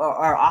teach it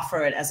or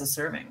offer it as a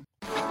serving.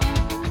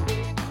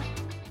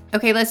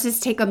 Okay, let's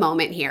just take a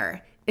moment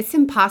here. It's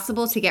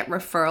impossible to get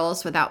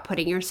referrals without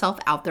putting yourself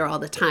out there all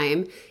the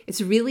time.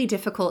 It's really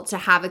difficult to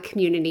have a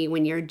community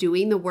when you're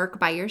doing the work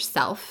by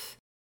yourself.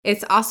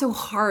 It's also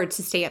hard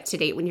to stay up to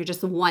date when you're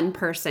just one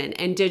person,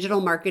 and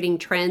digital marketing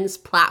trends,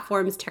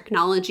 platforms,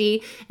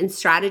 technology, and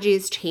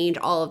strategies change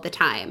all of the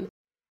time.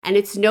 And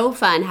it's no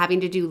fun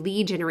having to do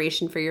lead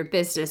generation for your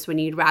business when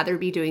you'd rather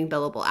be doing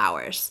billable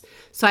hours.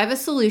 So I have a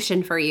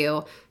solution for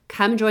you.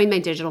 Come join my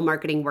digital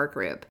marketing work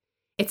group.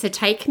 It's a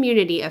tight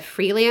community of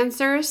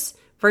freelancers,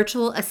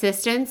 virtual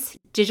assistants,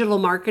 digital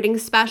marketing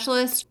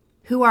specialists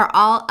who are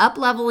all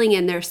up-leveling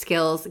in their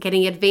skills,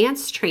 getting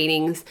advanced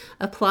trainings,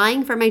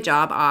 applying for my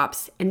job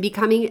ops, and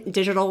becoming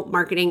digital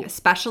marketing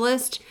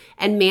specialists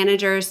and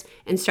managers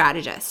and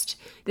strategists.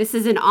 This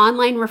is an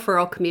online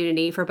referral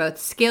community for both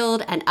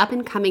skilled and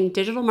up-and-coming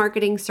digital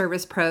marketing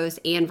service pros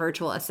and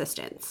virtual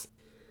assistants.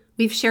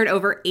 We've shared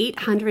over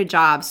 800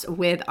 jobs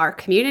with our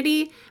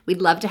community.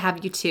 We'd love to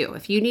have you too.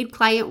 If you need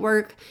client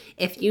work,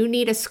 if you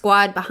need a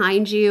squad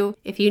behind you,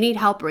 if you need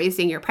help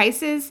raising your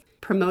prices,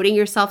 promoting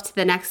yourself to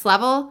the next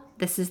level,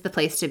 this is the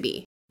place to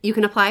be. You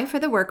can apply for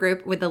the work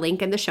group with the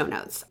link in the show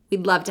notes.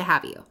 We'd love to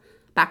have you.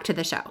 Back to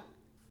the show.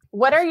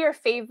 What are your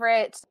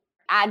favorite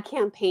ad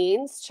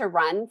campaigns to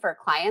run for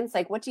clients?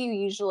 Like, what do you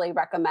usually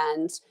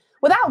recommend?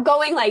 Without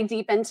going like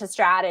deep into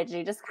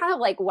strategy, just kind of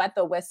like wet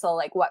the whistle,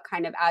 like what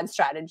kind of ad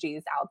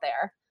strategies out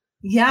there?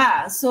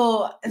 Yeah.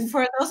 So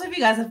for those of you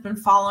guys that have been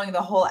following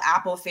the whole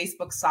Apple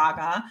Facebook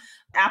saga,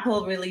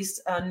 Apple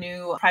released a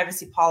new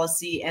privacy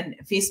policy and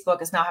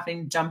Facebook is now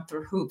having to jump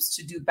through hoops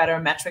to do better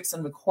metrics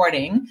and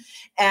recording.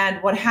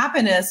 And what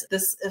happened is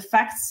this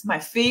affects my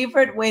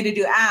favorite way to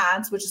do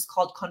ads, which is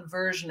called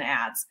conversion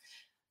ads.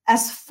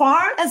 As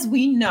far as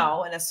we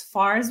know and as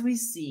far as we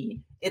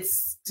see, it's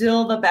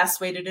still the best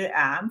way to do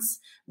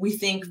ads. We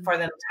think for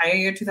the entire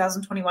year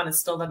 2021 is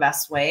still the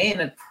best way, and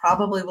it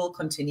probably will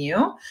continue.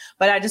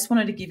 But I just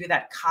wanted to give you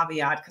that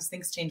caveat because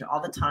things change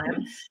all the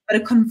time. But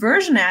a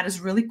conversion ad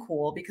is really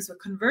cool because a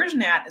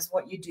conversion ad is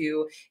what you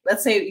do.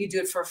 Let's say you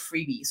do it for a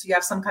freebie. So you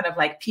have some kind of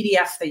like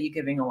PDF that you're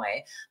giving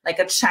away, like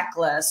a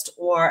checklist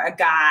or a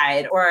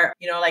guide, or,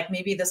 you know, like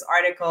maybe this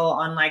article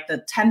on like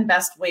the 10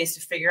 best ways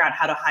to figure out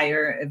how to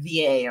hire a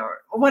VA or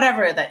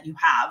whatever that you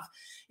have.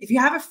 If you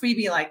have a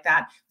freebie like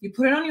that, you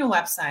put it on your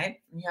website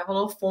and you have a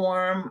little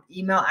form,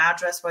 email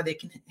address where they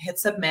can hit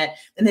submit,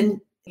 and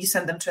then you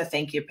send them to a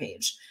thank you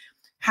page.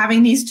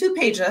 Having these two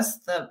pages,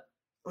 the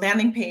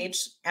landing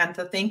page and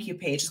the thank you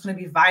page, is going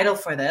to be vital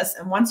for this.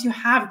 And once you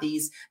have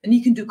these, then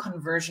you can do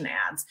conversion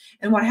ads.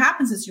 And what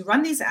happens is you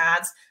run these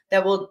ads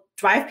that will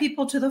drive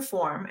people to the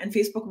form, and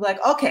Facebook will be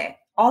like, okay,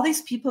 all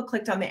these people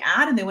clicked on the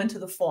ad and they went to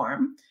the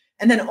form.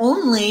 And then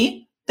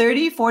only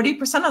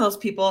 30-40% of those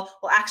people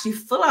will actually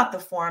fill out the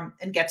form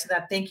and get to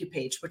that thank you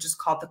page, which is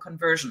called the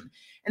conversion.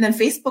 And then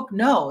Facebook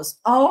knows,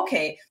 oh,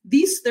 okay,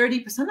 these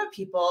 30% of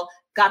people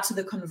got to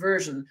the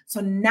conversion. So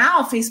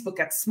now Facebook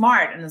gets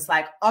smart and is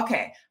like,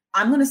 okay,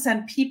 I'm going to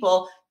send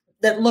people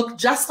that look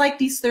just like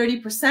these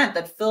 30%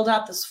 that filled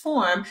out this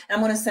form, and I'm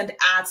going to send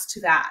ads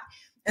to that.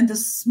 And the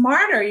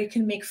smarter you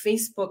can make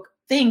Facebook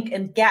think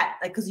and get,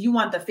 like, because you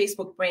want the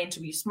Facebook brain to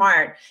be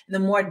smart, and the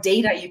more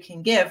data you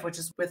can give, which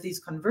is with these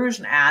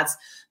conversion ads,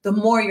 the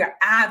more your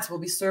ads will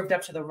be served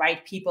up to the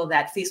right people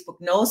that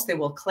Facebook knows they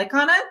will click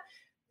on it.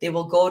 They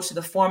will go to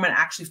the form and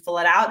actually fill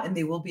it out, and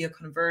they will be a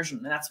conversion.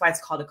 And that's why it's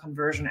called a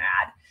conversion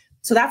ad.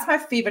 So that's my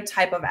favorite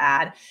type of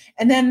ad.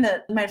 And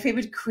then my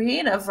favorite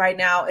creative right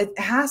now, it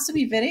has to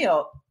be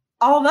video.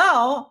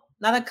 Although,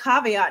 another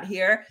caveat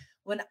here,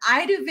 when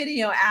I do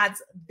video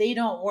ads, they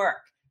don't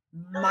work.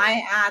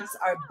 My ads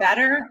are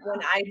better when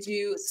I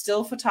do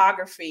still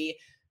photography.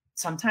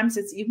 Sometimes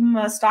it's even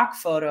a stock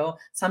photo.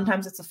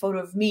 Sometimes it's a photo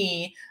of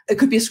me. It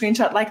could be a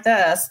screenshot like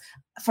this.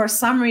 For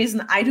some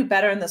reason, I do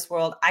better in this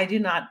world. I do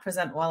not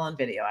present well on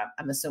video,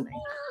 I'm assuming.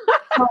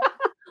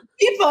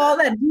 People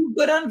that do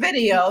good on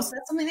video, so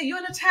that's something that you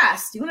want to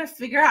test. You want to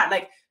figure out,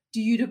 like,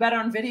 do you do better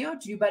on video?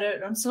 Do you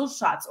better on still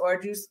shots? Or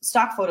do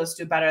stock photos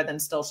do better than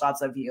still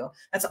shots of you?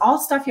 That's all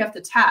stuff you have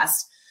to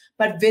test.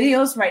 But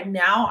videos right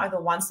now are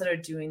the ones that are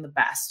doing the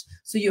best.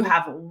 So you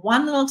have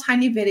one little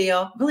tiny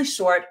video, really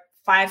short,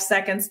 5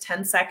 seconds,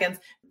 10 seconds.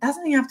 It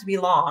doesn't even have to be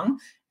long.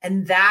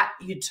 And that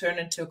you turn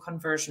into a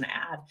conversion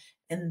ad.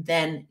 And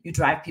then you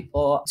drive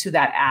people to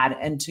that ad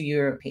and to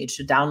your page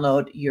to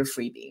download your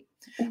freebie.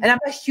 And I'm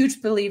a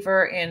huge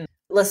believer in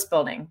list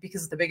building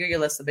because the bigger your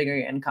list, the bigger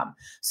your income.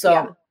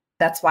 So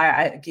that's why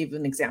I gave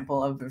an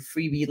example of a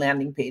freebie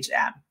landing page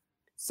ad.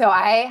 So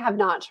I have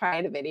not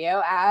tried a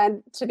video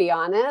ad, to be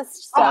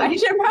honest. So you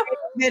should probably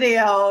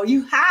video.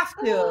 You have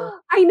to.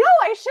 I know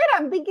I should.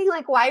 I'm thinking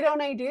like, why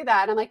don't I do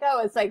that? And I'm like,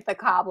 oh, it's like the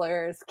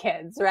cobbler's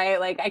kids, right?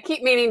 Like I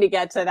keep meaning to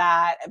get to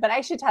that, but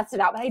I should test it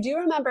out. But I do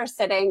remember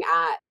sitting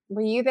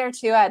were you there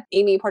too at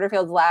Amy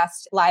Porterfield's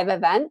last live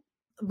event?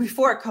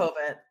 Before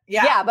COVID.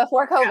 Yeah. Yeah,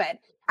 before COVID. Yeah.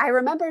 I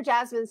remember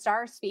Jasmine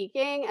Star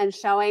speaking and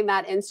showing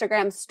that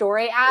Instagram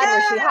story ad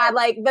where she had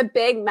like the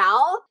big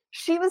mouth.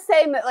 She was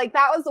saying that like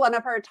that was one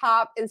of her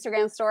top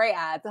Instagram story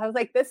ads. I was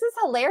like, this is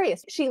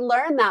hilarious. She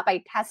learned that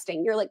by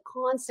testing. You're like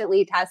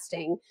constantly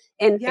testing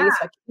in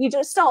Facebook. You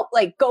just don't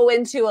like go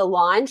into a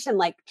launch and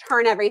like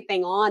turn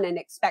everything on and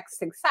expect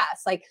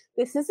success. Like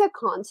this is a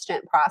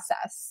constant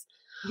process.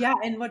 Yeah.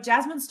 And what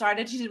Jasmine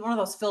started, she did one of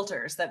those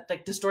filters that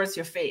like distorts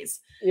your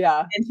face.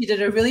 Yeah. And she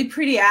did a really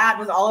pretty ad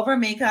with all of her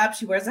makeup.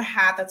 She wears a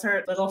hat. That's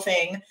her little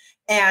thing.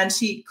 And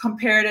she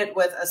compared it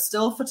with a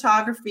still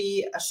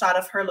photography, a shot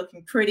of her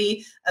looking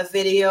pretty, a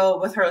video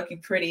with her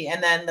looking pretty,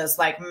 and then this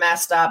like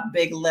messed up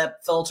big lip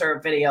filter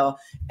video.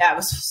 Yeah, it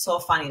was so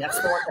funny. That's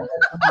the one that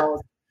was the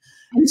most.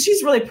 And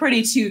she's really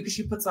pretty too, because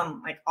she puts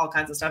on like all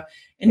kinds of stuff.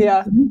 And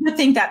you would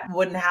think that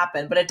wouldn't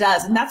happen, but it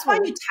does. And that's why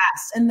you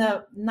test. And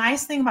the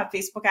nice thing about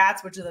Facebook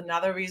ads, which is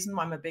another reason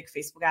why I'm a big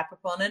Facebook ad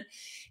proponent,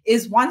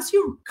 is once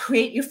you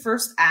create your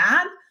first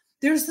ad,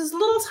 there's this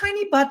little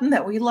tiny button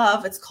that we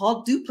love. It's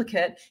called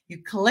duplicate.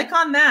 You click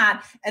on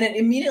that and it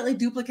immediately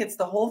duplicates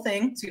the whole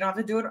thing. So you don't have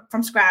to do it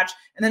from scratch.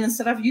 And then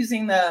instead of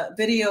using the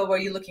video where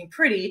you're looking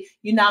pretty,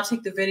 you now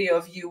take the video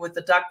of you with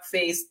the duck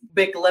face,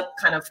 big lip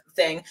kind of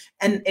thing.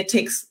 And it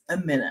takes a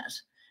minute.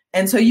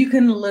 And so you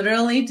can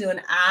literally do an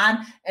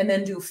ad and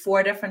then do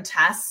 4 different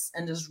tests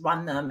and just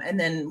run them. And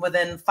then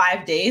within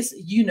 5 days,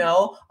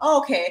 oh,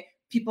 okay,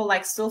 people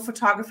like still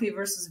photography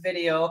versus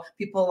video.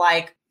 People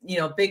like,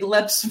 big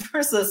lips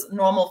versus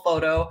normal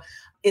photo.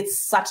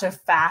 It's such a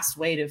fast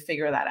way to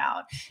figure that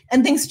out.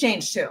 And things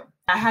change too.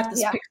 I had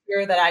this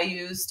picture that I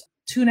used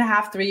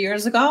 2.5, 3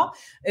 years ago.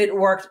 It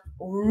worked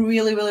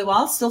really, really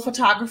well. Still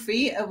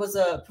photography. It was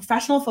a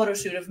professional photo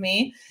shoot of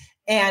me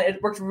and it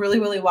worked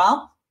really, really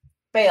well.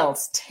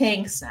 Fails,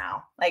 tanks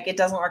now. Like it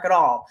doesn't work at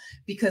all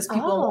because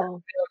people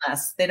want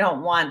realness. They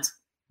don't want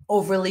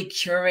overly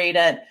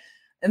curated.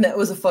 And it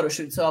was a photo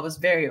shoot, so I was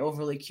very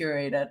overly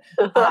curated.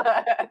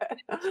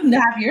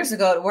 2.5 years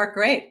ago, it worked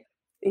great.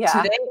 Yeah.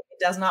 Today, it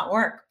does not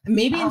work.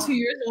 Maybe in 2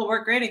 years, it will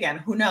work great again.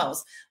 Who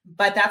knows?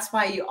 But that's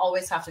why you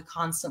always have to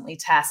constantly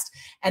test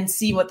and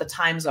see what the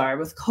times are.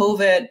 With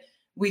COVID,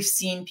 we've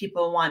seen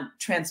people want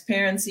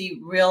transparency,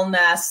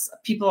 realness.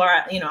 People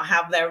are,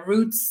 have their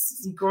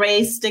roots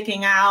gray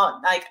sticking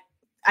out. Like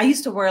I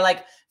used to wear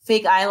like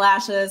fake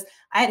eyelashes.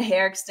 I had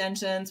hair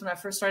extensions when I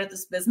first started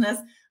this business.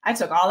 I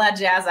took all that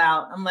jazz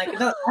out. I'm like,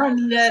 I don't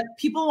need it.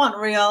 People want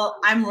real.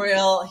 I'm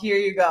real. Here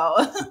you go.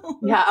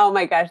 Yeah. Oh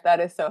my gosh.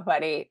 That is so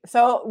funny.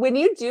 So when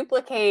you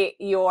duplicate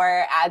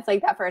your ads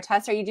like that for a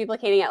test, are you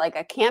duplicating at like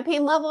a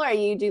campaign level? Or are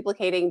you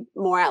duplicating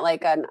more at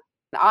like an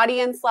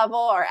audience level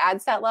or ad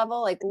set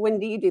level? Like when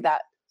do you do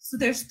that? So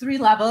there's 3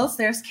 levels.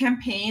 There's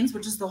campaigns,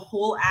 which is the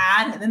whole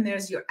ad. And then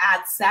there's your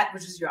ad set,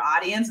 which is your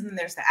audience. And then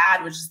there's the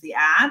ad, which is the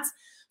ads.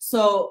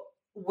 So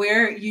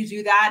where you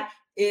do that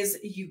is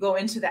you go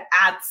into the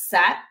ad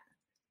set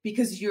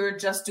because you're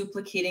just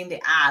duplicating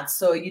the ads.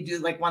 So you do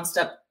like one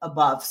step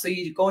above. So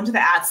you go into the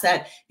ad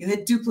set, you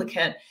hit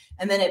duplicate,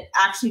 and then it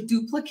actually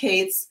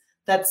duplicates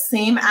that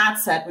same ad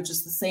set, which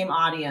is the same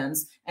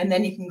audience. And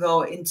then you can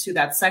go into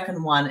that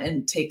second one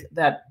and take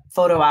that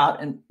photo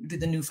out and do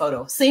the new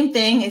photo. Same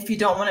thing. If you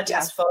don't want to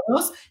test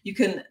photos, you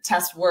can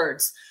test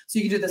words. So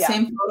you can do the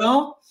same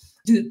photo,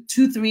 do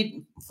 2,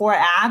 3, 4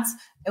 ads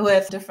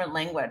with different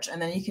language.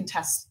 And then you can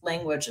test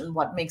language and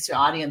what makes your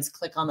audience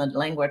click on the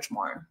language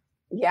more.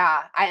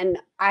 Yeah. And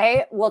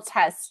I will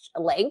test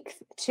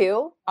length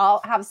too.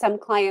 I'll have some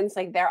clients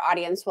like their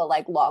audience will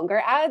like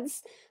longer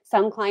ads.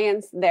 Some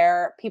clients,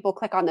 their people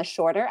click on the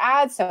shorter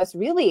ads. So it's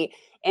really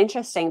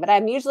interesting, but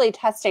I'm usually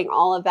testing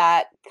all of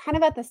that kind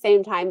of at the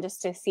same time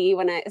just to see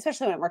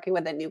especially when I'm working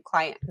with a new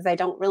client, because I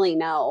don't really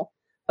know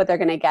what they're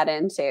going to get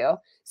into.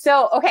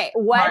 So, okay.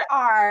 What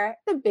are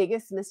the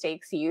biggest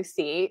mistakes you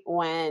see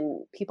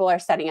when people are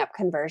setting up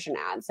conversion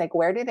ads? Like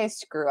where do they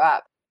screw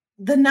up?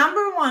 The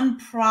number one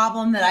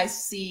problem that I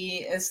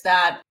see is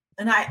that,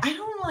 and I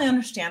don't really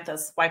understand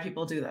this, why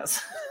people do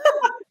this,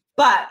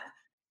 but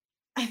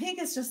I think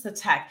it's just the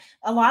tech.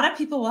 A lot of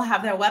people will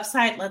have their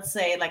website, let's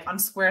say like on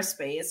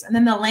Squarespace, and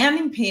then the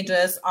landing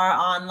pages are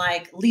on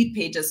like Lead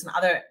Pages and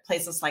other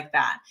places like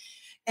that.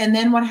 And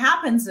then what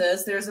happens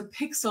is there's a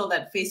pixel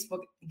that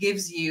Facebook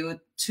gives you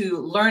to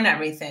learn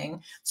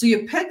everything. So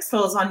your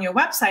pixel is on your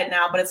website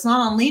now, but it's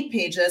not on Lead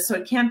Pages, so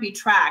it can't be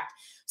tracked.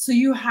 So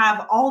you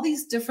have all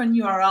these different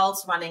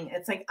URLs running.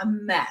 It's like a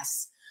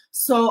mess.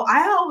 So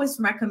I always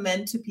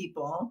recommend to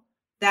people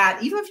that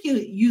even if you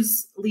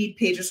use Lead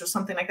Pages or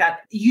something like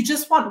that, you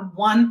just want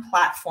one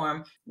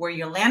platform where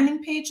your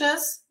landing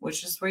pages,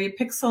 which is where your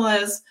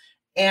pixel is,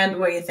 and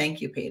where your thank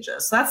you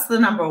pages. So that's the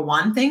number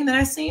one thing that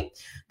I see.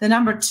 The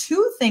number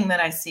 2 thing that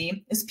I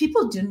see is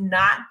people do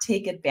not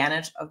take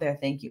advantage of their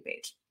thank you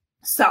page.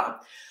 So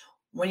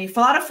when you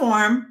fill out a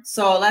form,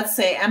 so let's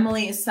say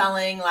Emily is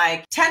selling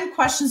like 10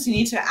 questions you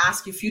need to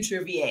ask your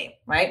future VA,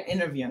 right?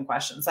 Interviewing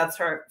questions. That's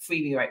her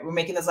freebie, right? We're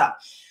making this up.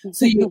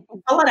 So you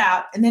fill it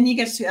out and then you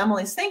get to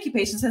Emily's thank you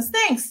page and says,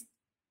 thanks.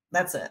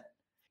 That's it.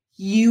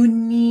 You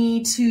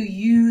need to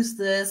use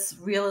this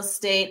real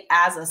estate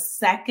as a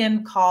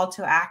second call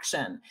to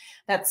action.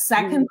 That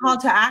second call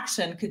to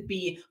action could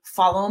be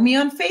follow me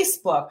on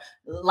Facebook,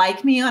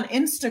 like me on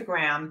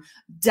Instagram,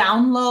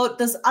 download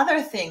this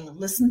other thing,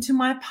 listen to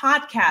my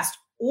podcast,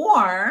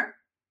 or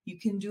you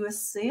can do a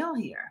sale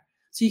here.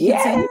 So you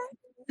can say,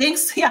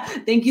 thanks. Yeah.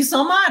 Thank you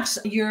so much.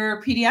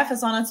 Your PDF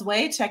is on its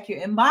way. Check your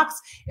inbox.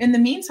 In the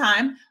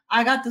meantime,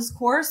 I got this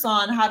course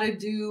on how to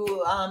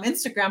do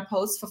Instagram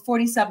posts for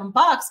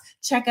 $47.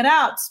 Check it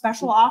out.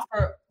 Special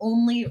offer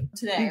only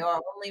today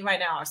or only right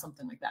now or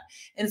something like that.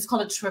 And it's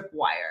called a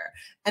tripwire.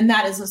 And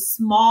that is a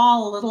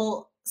small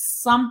little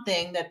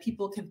something that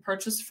people can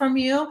purchase from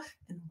you.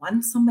 And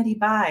once somebody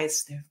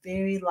buys, they're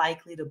very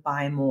likely to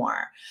buy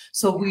more.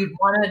 So we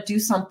want to do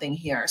something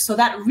here. So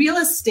that real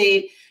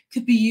estate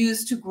could be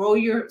used to grow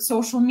your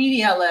social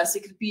media list.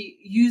 It could be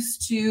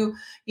used to,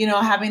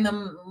 having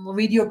them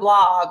read your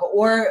blog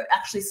or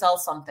actually sell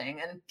something.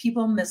 And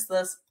people miss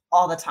this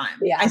all the time.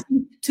 Yeah. I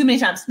see too many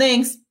times.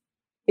 Thanks.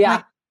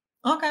 Yeah.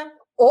 Like, okay.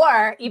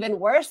 Or even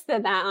worse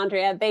than that,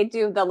 Andrea, they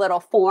do the little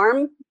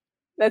form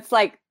that's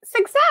like,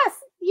 success,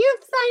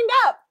 you've signed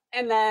up.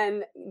 And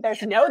then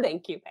there's no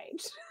thank you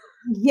page.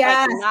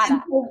 Yes.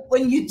 And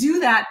when you do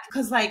that,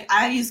 because like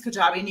I use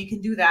Kajabi and you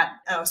can do that.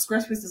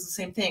 Squarespace is the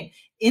same thing.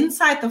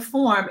 Inside the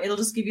form, it'll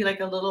just give you like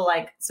a little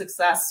like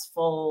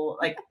successful,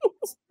 like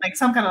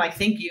some kind of like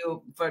thank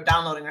you for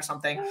downloading or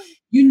something.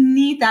 You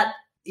need that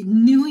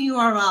new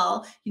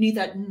URL. You need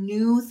that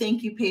new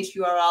thank you page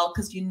URL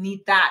because you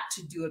need that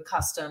to do a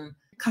custom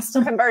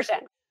conversion.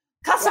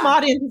 Custom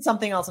audience and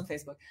something else on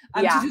Facebook.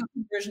 To do a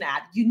conversion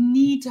ad. You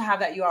need to have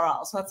that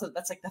URL. So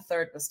that's like the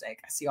third mistake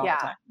I see all the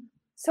time.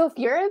 So if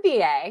you're a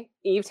VA,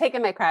 you've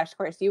taken my crash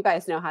course, you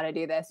guys know how to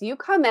do this. You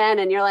come in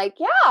and you're like,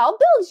 yeah, I'll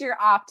build your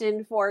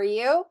opt-in for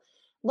you.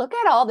 Look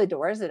at all the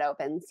doors it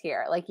opens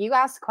here. Like you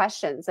ask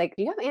questions like,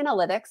 do you have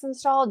analytics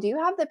installed? Do you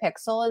have the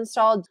Pixel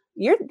installed?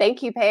 Your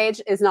thank you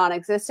page is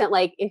non-existent.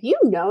 Like if you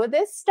know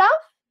this stuff,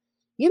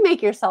 you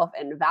make yourself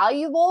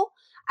invaluable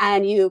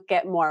and you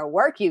get more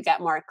work, you get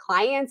more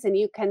clients, and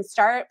you can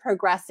start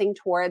progressing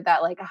toward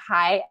that like a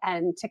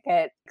high-end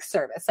ticket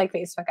service like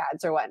Facebook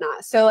ads or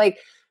whatnot. So like,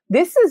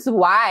 this is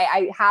why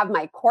I have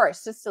my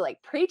course, just to like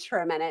preach for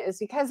a minute, is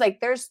because like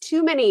there's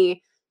too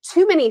many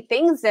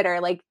things that are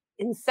like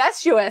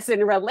incestuous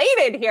and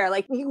related here.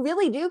 Like you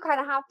really do kind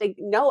of have to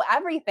know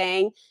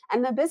everything.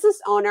 And the business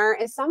owner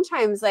is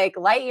sometimes like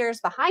light years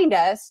behind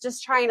us,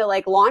 just trying to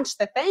like launch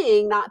the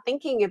thing, not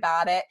thinking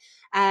about it.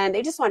 And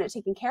they just want it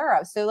taken care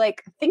of. So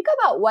like think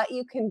about what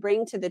you can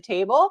bring to the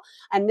table.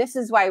 And this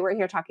is why we're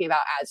here talking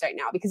about ads right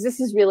now, because this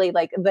is really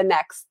like the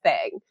next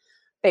thing,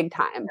 big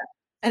time.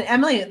 And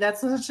Emily,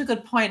 that's such a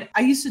good point.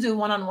 I used to do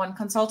one-on-one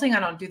consulting. I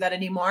don't do that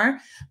anymore.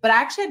 But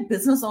I actually had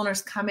business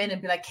owners come in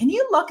and be like, can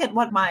you look at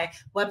what my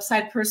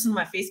website person,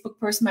 my Facebook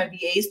person, my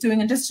VA is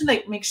doing? And just to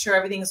like make sure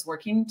everything is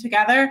working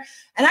together.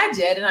 And I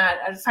did. And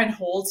I'd find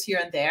holes here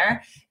and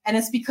there. And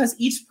it's because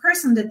each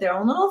person did their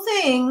own little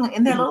thing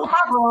in their little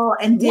bubble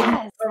and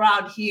didn't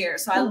around here.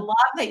 So I love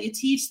that you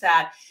teach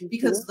that,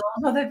 because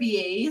those are the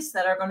VAs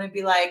that are going to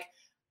be like,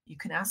 you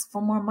can ask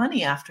for more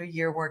money after a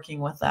year working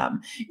with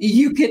them.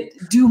 You could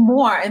do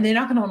more, and they're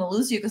not going to want to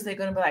lose you because they're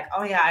going to be like,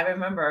 oh yeah, I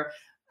remember,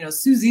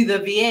 Susie, the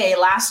VA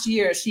last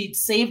year, she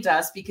saved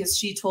us because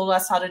she told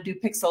us how to do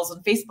pixels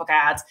and Facebook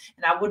ads.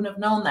 And I wouldn't have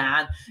known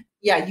that.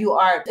 Yeah. You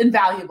are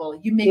invaluable.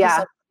 You make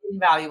yourself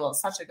invaluable.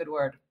 Such a good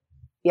word.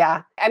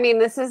 Yeah. I mean,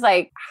 this is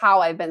like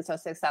how I've been so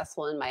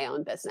successful in my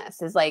own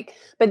business is like,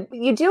 but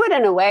you do it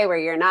in a way where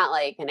you're not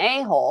like an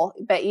a-hole,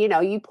 but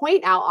you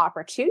point out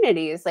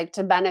opportunities like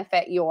to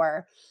benefit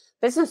your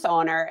business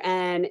owner,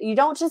 and you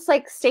don't just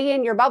like stay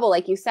in your bubble.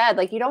 Like you said,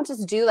 like you don't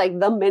just do like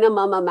the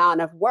minimum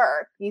amount of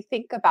work. You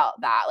think about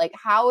that. Like,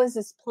 how is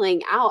this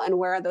playing out and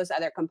where are those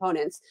other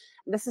components?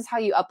 This is how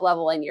you up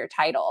level in your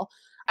title.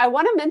 I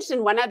want to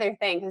mention one other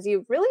thing, because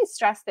you really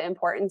stressed the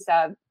importance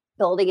of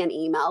building an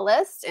email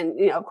list.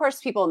 And, of course,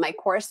 people in my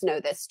course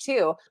know this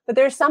too, but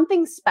there's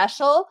something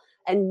special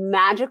and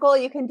magical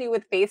you can do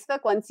with Facebook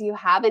once you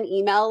have an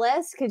email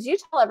list. Could you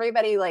tell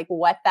everybody like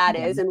what that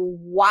is and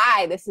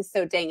why this is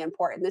so dang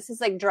important? This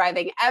is like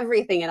driving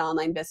everything in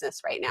online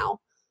business right now.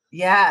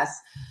 Yes.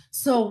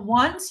 So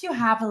once you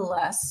have a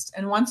list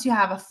and once you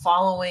have a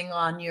following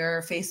on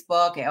your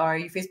Facebook or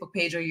your Facebook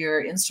page or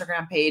your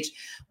Instagram page,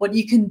 what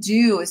you can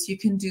do is you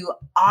can do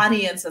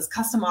audiences,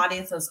 custom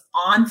audiences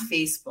on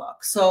Facebook.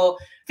 So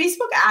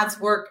Facebook ads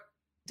work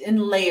in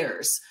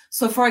layers.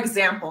 So for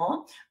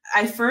example,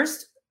 I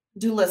first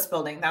do list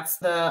building. That's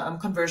the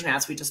conversion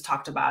ads we just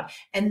talked about.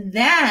 And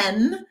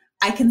then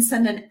I can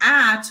send an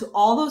ad to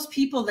all those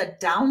people that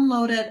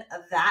downloaded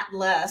that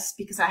list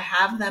because I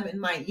have them in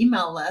my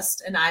email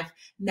list, and I've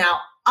now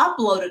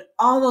uploaded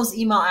all those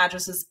email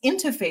addresses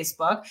into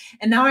Facebook.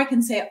 And now I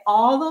can say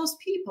all those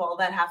people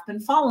that have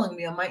been following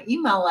me on my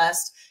email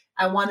list,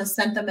 I want to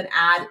send them an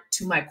ad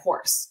to my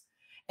course.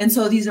 And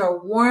so these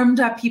are warmed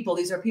up people.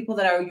 These are people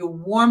that are your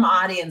warm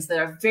audience that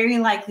are very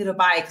likely to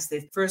buy because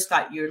they first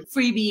got your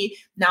freebie.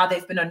 Now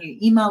they've been on your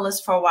email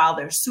list for a while.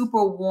 They're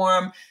super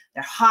warm.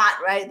 They're hot,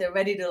 right? They're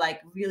ready to like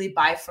really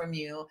buy from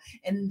you.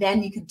 And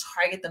then you can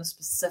target them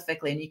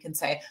specifically and you can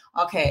say,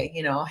 okay,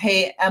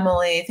 hey,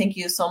 Emily, thank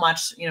you so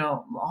much.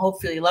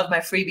 Hopefully you love my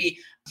freebie.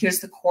 Here's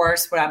the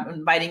course what I'm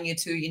inviting you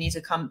to. You need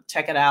to come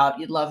check it out.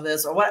 You'd love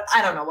this or what?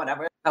 I don't know,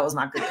 whatever. That was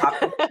not good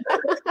copy.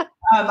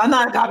 I'm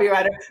not a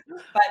copywriter,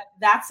 but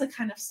that's the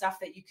kind of stuff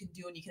that you can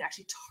do. And you can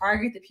actually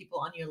target the people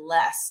on your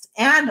list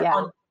and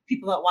on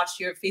people that watch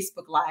your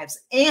Facebook lives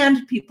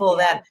and people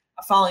that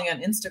are following you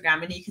on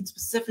Instagram. And you can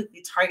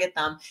specifically target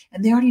them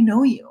and they already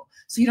know you.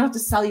 So you don't have to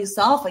sell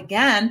yourself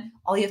again.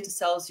 All you have to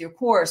sell is your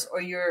course or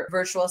your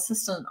virtual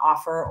assistant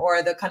offer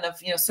or the kind of,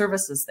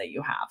 services that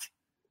you have.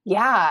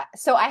 Yeah.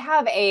 So I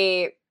have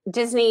a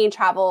Disney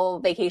travel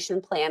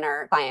vacation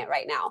planner client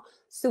right now.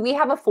 So we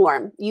have a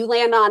form. You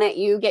land on it,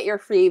 you get your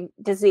free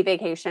Disney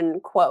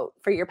vacation quote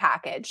for your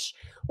package.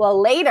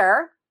 Well,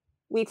 later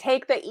we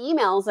take the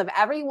emails of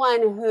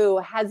everyone who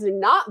has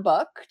not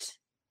booked.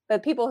 The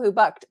people who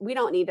booked, we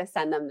don't need to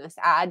send them this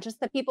ad.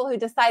 Just the people who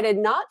decided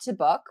not to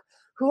book,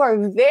 who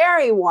are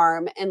very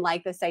warm and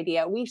like this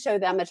idea, we show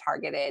them a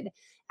targeted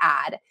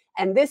ad.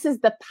 And this is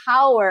the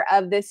power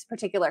of this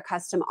particular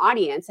custom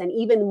audience. And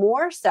even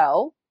more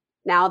so,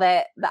 now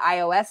that the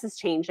iOS is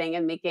changing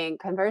and making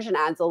conversion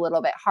ads a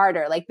little bit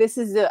harder, like this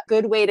is a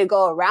good way to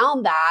go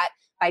around that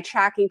by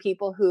tracking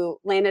people who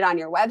landed on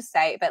your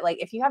website. But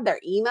like, if you have their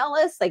email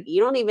list, like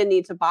you don't even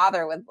need to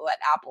bother with what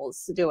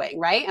Apple's doing,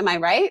 right? Am I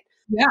right?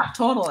 Yeah,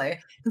 totally.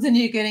 Because then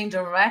you're getting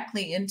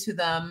directly into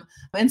them.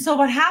 And so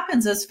what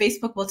happens is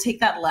Facebook will take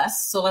that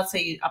list. So let's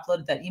say you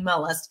uploaded that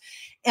email list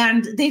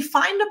and they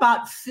find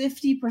about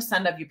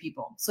 50% of your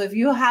people. So if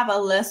you have a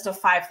list of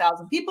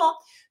 5,000 people,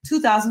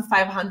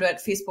 2,500,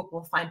 Facebook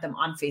will find them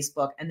on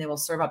Facebook and they will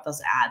serve up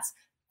those ads.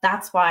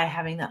 That's why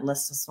having that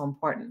list is so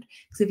important.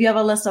 Because if you have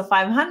a list of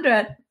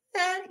 500,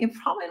 you're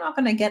probably not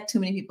going to get too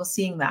many people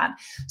seeing that.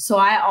 So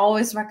I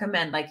always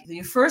recommend like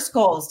your first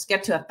goal is to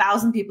get to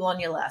 1,000 people on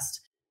your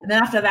list. And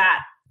then after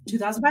that,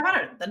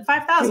 2,500, then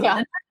 5,000,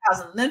 then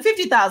 10,000, then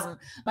 50,000.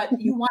 But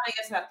you want to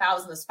get to that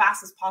 1,000 as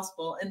fast as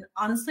possible. And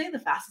honestly, the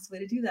fastest way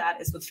to do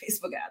that is with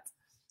Facebook ads.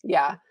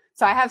 Yeah.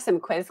 So I have some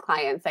quiz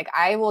clients. Like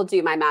I will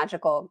do my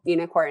magical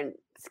unicorn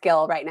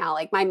skill right now.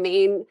 Like my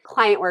main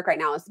client work right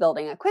now is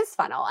building a quiz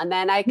funnel. And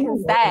then I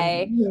can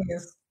say,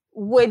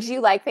 would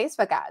you like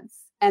Facebook ads?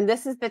 And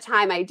this is the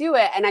time I do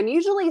it. And I'm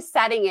usually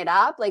setting it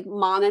up, like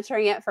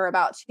monitoring it for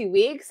about 2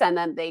 weeks. And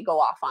then they go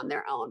off on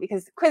their own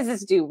because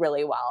quizzes do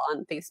really well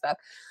on Facebook.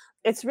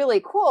 It's really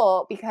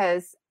cool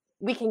because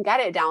we can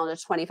get it down to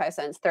 25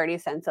 cents, 30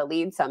 cents a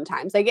lead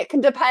sometimes. Like it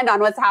can depend on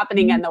what's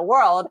happening in the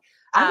world.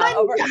 I might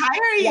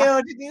hire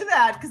you to do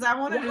that because I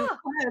want to do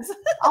quiz.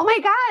 Oh my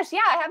gosh. Yeah.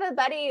 I have a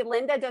buddy,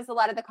 Linda does a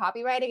lot of the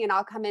copywriting and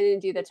I'll come in and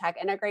do the tech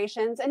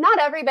integrations. And not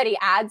everybody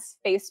adds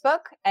Facebook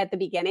at the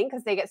beginning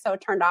because they get so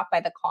turned off by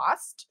the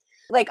cost.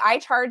 Like I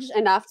charge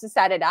enough to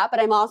set it up, but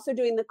I'm also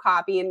doing the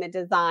copy and the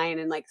design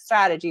and like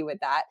strategy with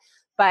that.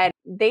 But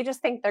they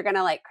just think they're going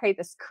to like create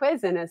this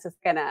quiz and it's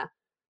just going to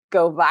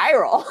go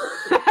viral.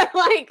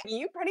 Like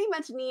you pretty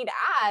much need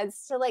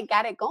ads to like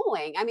get it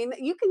going. I mean,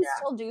 you can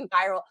still do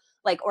viral,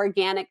 like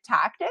organic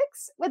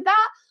tactics with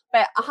that,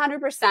 but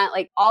 100%,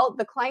 like all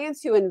the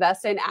clients who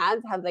invest in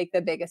ads have like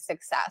the biggest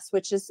success,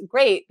 which is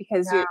great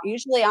because you're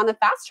usually on the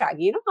fast track.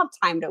 You don't have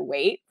time to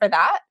wait for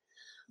that.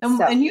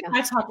 And you and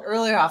I talked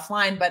earlier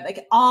offline, but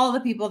like all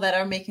the people that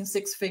are making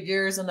 6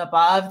 figures and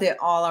above, they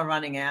all are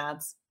running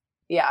ads.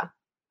 Yeah,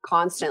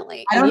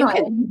 constantly. I don't know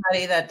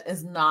anybody that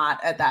is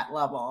not at that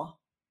level.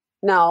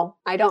 No,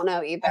 I don't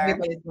know either.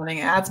 Everybody's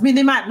running ads. I mean,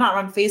 they might not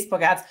run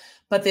Facebook ads,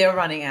 but they're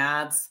running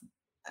ads.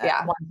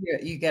 Yeah.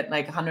 You get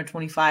like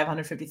 $125,000,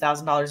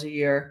 $150,000 a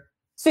year.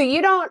 So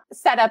you don't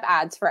set up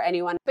ads for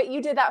anyone, but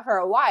you did that for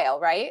a while,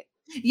 right?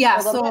 Yeah.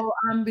 So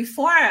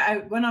before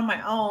I went on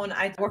my own,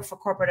 I worked for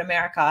corporate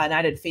America and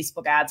I did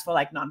Facebook ads for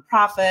like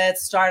nonprofits,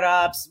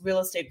 startups, real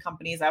estate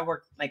companies. I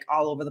worked like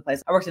all over the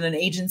place. I worked in an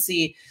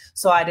agency.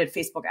 So I did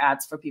Facebook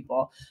ads for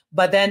people.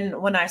 But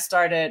then when I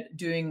started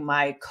doing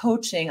my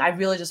coaching, I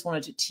really just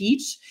wanted to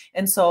teach.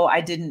 And so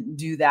I didn't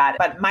do that.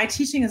 But my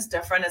teaching is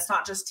different. It's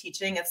not just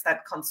teaching. It's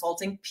that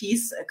consulting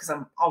piece because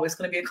I'm always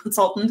going to be a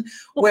consultant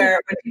where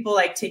when people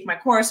like take my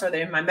course or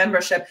they're in my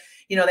membership,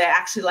 they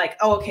actually like,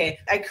 oh, okay,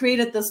 I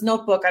created this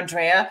notebook,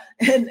 Andrea,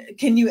 and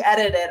can you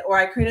edit it? Or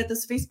I created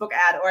this Facebook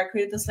ad, or I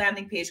created this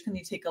landing page. Can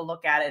you take a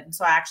look at it? And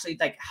so I actually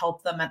like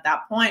help them at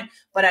that point,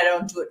 but I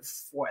don't do it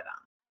for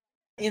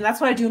them. And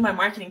that's what I do in my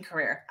marketing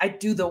career. I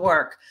do the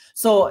work.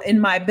 So in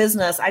my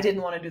business, I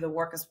didn't want to do the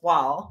work as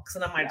well, because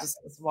then I might just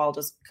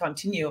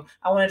continue.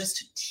 I want to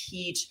just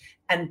teach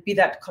and be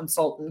that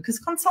consultant, because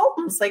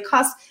consultants, they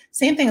cost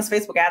same thing as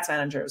Facebook ads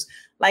managers.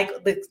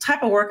 Like the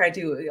type of work I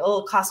do,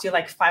 it'll cost you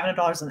like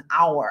 $500 an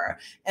hour.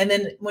 And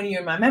then when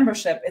you're in my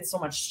membership, it's so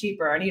much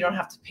cheaper and you don't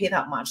have to pay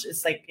that much.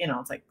 It's like,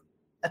 it's like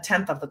a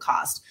tenth of the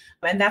cost.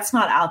 And that's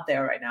not out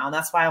there right now. And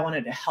that's why I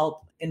wanted to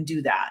help and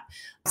do that.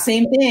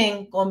 Same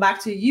thing, going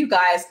back to you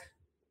guys,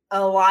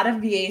 a lot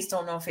of VAs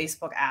don't know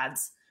Facebook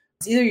ads.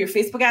 It's either your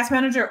Facebook ads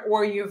manager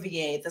or your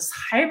VA. This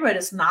hybrid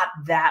is not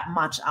that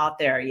much out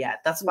there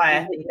yet. That's why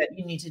I think that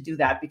you need to do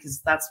that,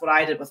 because that's what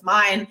I did with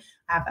mine.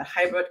 I have that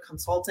hybrid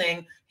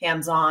consulting,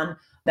 hands-on,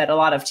 that a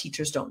lot of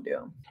teachers don't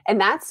do. And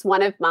that's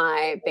one of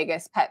my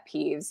biggest pet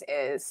peeves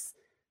is,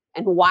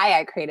 and why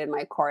I created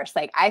my course.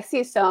 Like I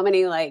see so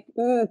many like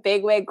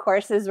big wig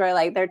courses where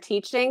like they're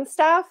teaching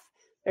stuff.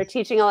 They're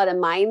teaching a lot of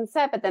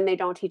mindset, but then they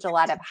don't teach a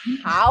lot of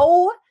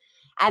how.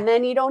 And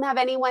then you don't have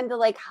anyone to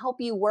like help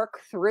you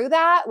work through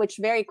that, which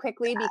very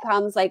quickly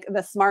becomes like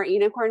the smart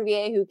unicorn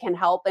VA who can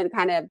help and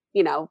kind of,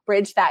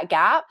 bridge that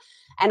gap.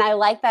 And I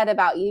like that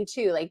about you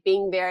too, like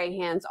being very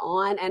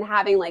hands-on and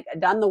having like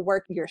done the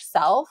work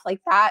yourself.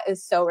 Like that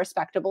is so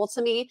respectable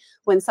to me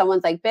when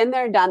someone's like been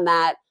there, done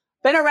that,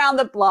 been around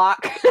the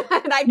block,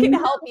 and I can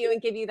help you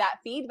and give you that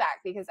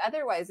feedback, because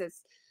otherwise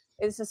it's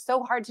just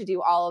so hard to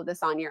do all of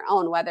this on your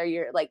own, whether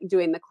you're like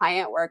doing the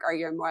client work or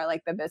you're more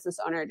like the business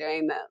owner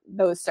doing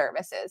those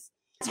services.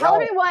 Tell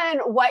everyone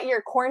what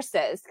your course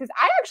is, because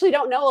I actually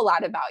don't know a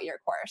lot about your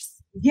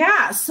course.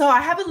 Yeah. So I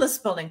have a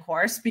list building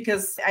course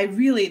because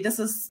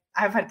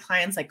I've had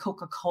clients like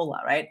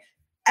Coca-Cola, right?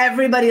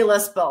 Everybody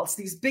list builds,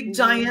 these big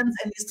giants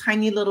and these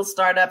tiny little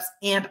startups,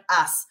 and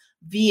us,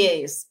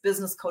 VAs,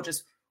 business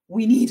coaches.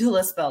 We need to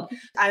list build.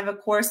 I have a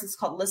course, it's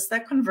called Lists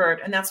That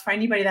Convert, and that's for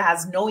anybody that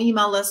has no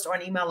email list or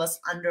an email list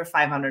under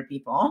 500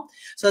 people.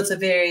 So it's a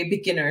very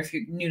beginner if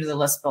you're new to the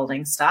list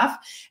building stuff.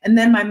 And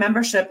then my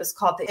membership is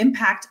called the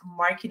Impact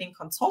Marketing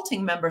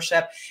Consulting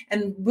Membership.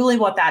 And really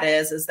what that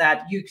is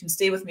that you can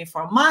stay with me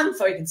for a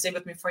month or you can stay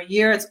with me for a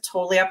year. It's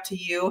totally up to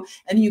you.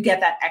 And you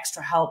get that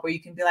extra help where you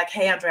can be like,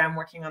 hey, Andrea, I'm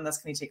working on this.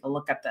 Can you take a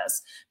look at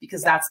this?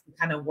 Because that's the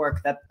kind of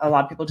work that a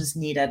lot of people just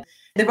needed.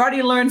 They've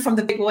already learned from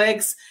the big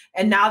wigs,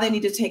 and now they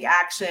need to take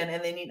action,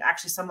 and they need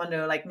actually someone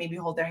to like maybe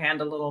hold their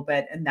hand a little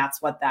bit. And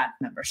that's what that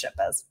membership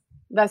is.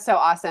 That's so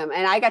awesome.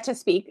 And I got to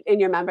speak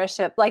in your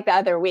membership like the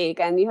other week,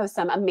 and you have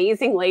some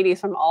amazing ladies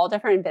from all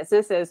different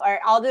businesses or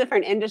all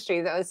different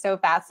industries. It was so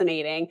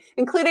fascinating,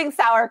 including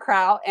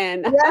sauerkraut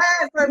and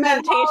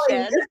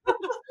fermentation.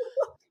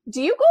 Do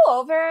you go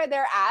over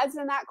their ads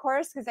in that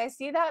course? Because I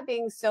see that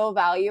being so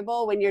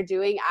valuable when you're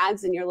doing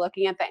ads and you're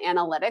looking at the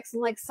analytics.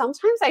 And like,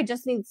 sometimes I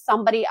just need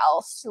somebody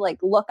else to like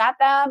look at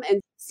them and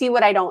see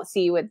what I don't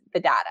see with the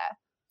data.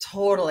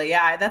 Totally.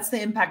 Yeah. That's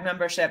the Impact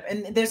membership.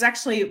 And there's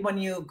actually, when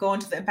you go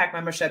into the Impact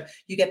membership,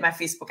 you get my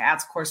Facebook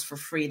ads course for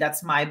free.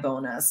 That's my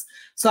bonus.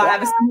 So I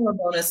have a similar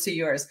bonus to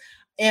yours.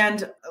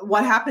 And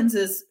what happens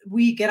is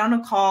we get on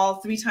a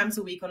call 3 times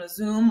a week on a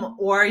Zoom,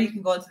 or you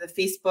can go into the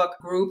Facebook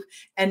group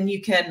and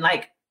you can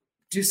like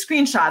do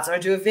screenshots or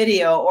do a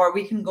video, or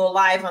we can go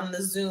live on the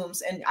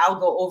Zooms and I'll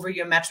go over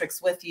your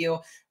metrics with you,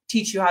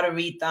 teach you how to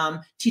read them,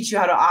 teach you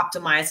how to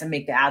optimize and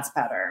make the ads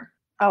better.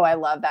 Oh, I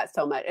love that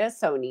so much. It's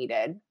so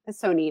needed. It's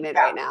so needed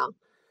right now.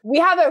 We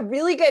have a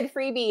really good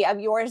freebie of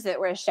yours that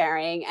we're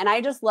sharing. And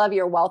I just love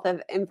your wealth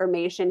of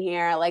information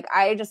here. Like,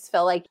 I just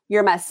feel like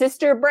you're my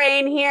sister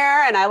brain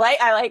here. And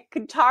I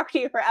could talk to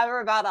you forever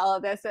about all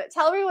of this. But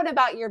tell everyone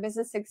about your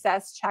business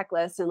success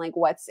checklist and like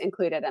what's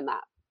included in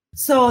that.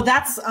 So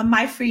that's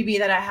my freebie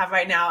that I have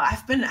right now.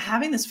 I've been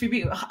having this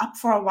freebie up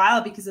for a while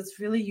because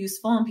it's really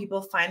useful and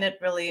people find it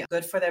really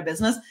good for their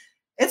business.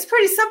 It's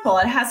pretty simple.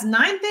 It has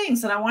 9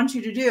 things that I want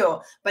you to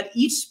do, but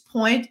each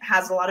point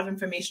has a lot of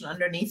information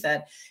underneath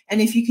it. And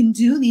if you can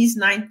do these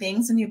 9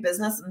 things in your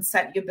business and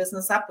set your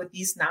business up with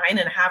these 9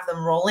 and have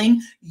them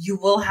rolling, you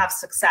will have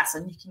success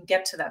and you can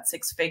get to that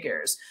 6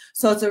 figures.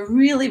 So it's a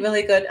really,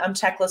 really good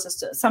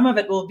checklist. Some of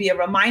it will be a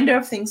reminder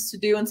of things to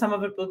do, and some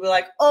of it will be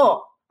like,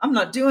 oh, I'm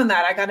not doing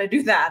that. I got to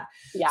do that.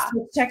 Yeah.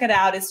 So check it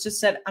out. It's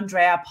just at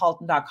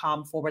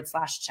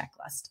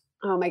andreapaulton.com/checklist.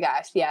 Oh my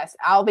gosh. Yes.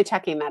 I'll be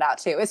checking that out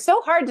too. It's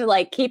so hard to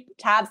like keep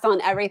tabs on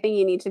everything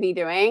you need to be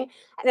doing.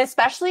 And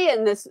especially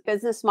in this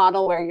business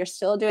model where you're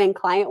still doing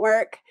client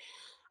work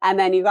and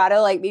then you got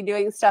to like be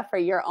doing stuff for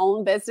your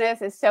own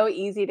business. It's so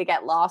easy to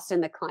get lost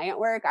in the client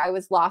work. I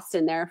was lost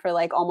in there for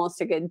like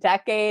almost a good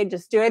decade,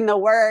 just doing the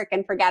work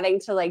and forgetting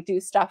to like do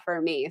stuff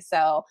for me.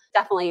 So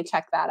definitely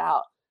check that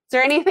out. Is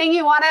there anything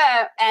you want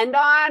to end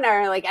on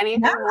or like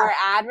anything more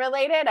ad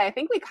related? I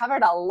think we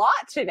covered a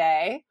lot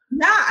today.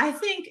 Yeah, I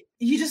think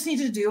you just need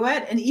to do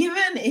it. And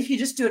even if you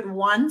just do it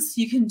once,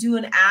 you can do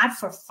an ad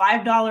for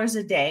 $5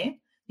 a day.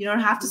 You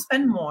don't have to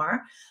spend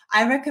more.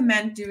 I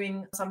recommend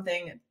doing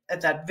something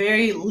at that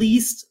very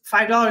least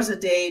 $5 a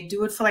day,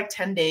 do it for like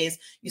 10 days.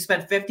 You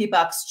spend $50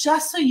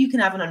 just so you can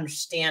have an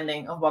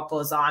understanding of what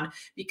goes on,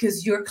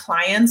 because your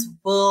clients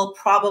will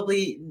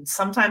probably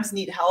sometimes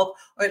need help,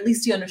 or at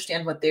least you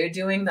understand what they're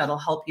doing. That'll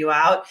help you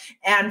out.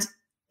 And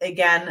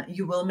again,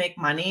 you will make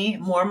money,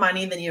 more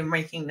money than you're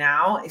making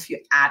now, if you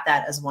add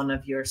that as one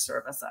of your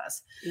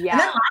services. Yeah.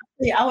 And then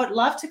lastly, I would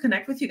love to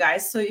connect with you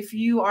guys. So if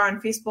you are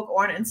on Facebook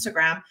or on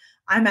Instagram,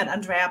 I'm at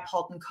Andrea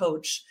Paulton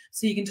Coach.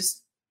 So you can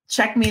just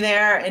check me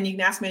there and you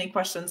can ask me any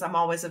questions. I'm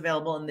always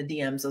available in the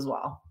DMs as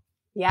well.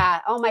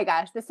 Yeah. Oh my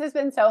gosh. This has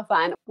been so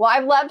fun. Well,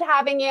 I've loved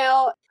having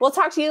you. We'll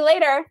talk to you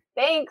later.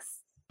 Thanks.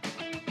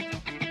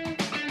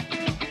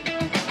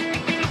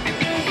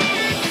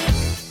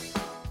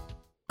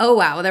 Oh,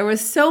 wow. There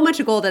was so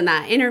much gold in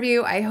that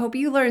interview. I hope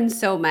you learned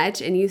so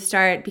much and you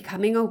start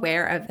becoming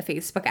aware of the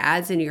Facebook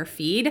ads in your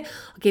feed.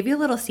 I'll give you a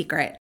little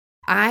secret.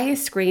 I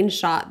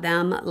screenshot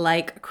them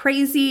like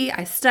crazy.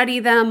 I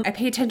study them. I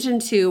pay attention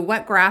to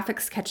what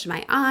graphics catch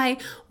my eye.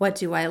 What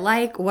do I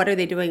like? What are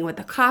they doing with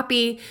the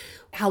copy?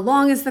 How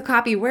long is the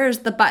copy? Where's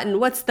the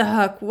button? What's the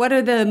hook? What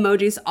are the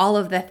emojis? All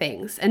of the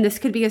things. And this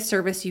could be a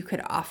service you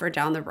could offer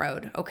down the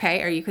road,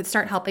 okay? Or you could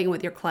start helping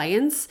with your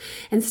clients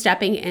and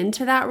stepping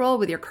into that role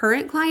with your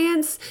current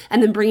clients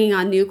and then bringing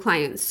on new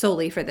clients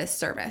solely for this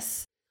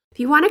service. If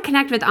you want to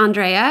connect with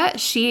Andrea,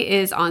 she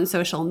is on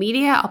social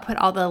media. I'll put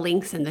all the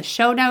links in the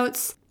show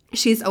notes.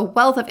 She's a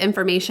wealth of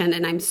information,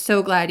 and I'm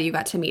so glad you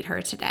got to meet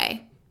her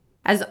today.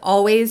 As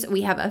always,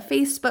 we have a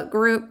Facebook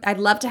group. I'd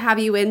love to have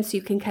you in so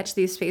you can catch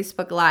these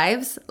Facebook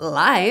Lives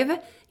live. You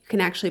can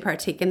actually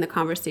partake in the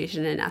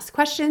conversation and ask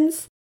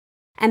questions.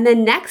 And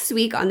then next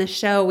week on the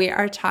show, we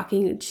are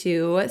talking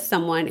to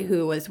someone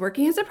who was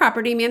working as a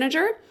property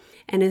manager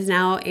and is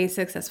now a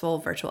successful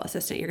virtual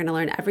assistant. You're going to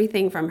learn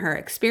everything from her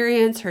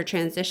experience, her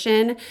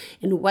transition,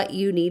 and what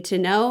you need to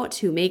know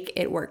to make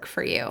it work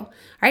for you. All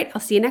right, I'll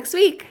see you next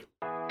week.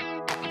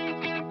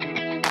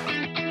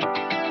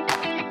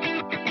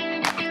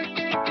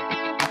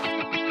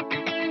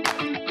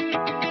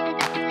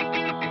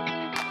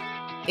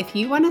 If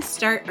you want to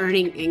start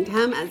earning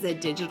income as a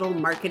digital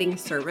marketing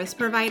service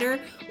provider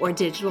or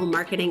digital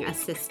marketing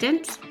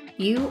assistant,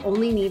 you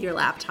only need your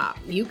laptop.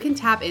 You can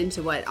tap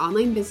into what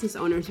online business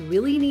owners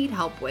really need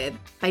help with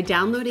by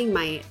downloading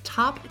my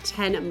top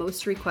 10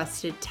 most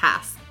requested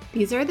tasks.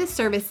 These are the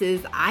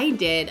services I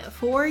did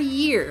for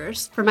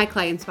years for my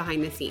clients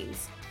behind the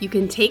scenes. You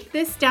can take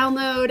this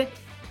download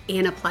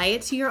and apply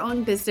it to your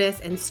own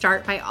business and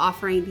start by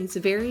offering these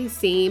very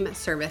same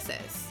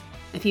services.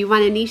 If you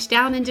want to niche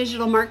down in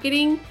digital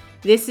marketing,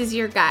 this is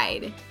your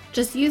guide.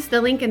 Just use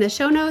the link in the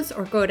show notes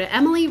or go to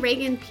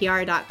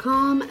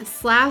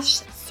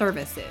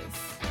emilyreaganpr.com/services.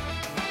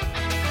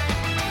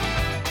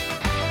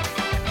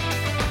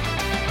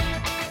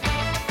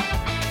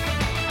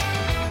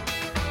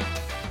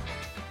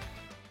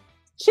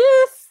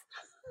 Cheers!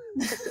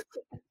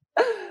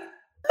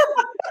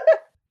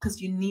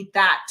 Because you need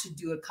that to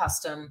do a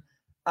custom,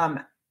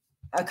 what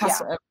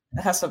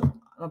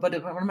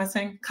am I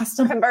saying?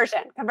 Custom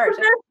conversion.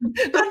 Conversion.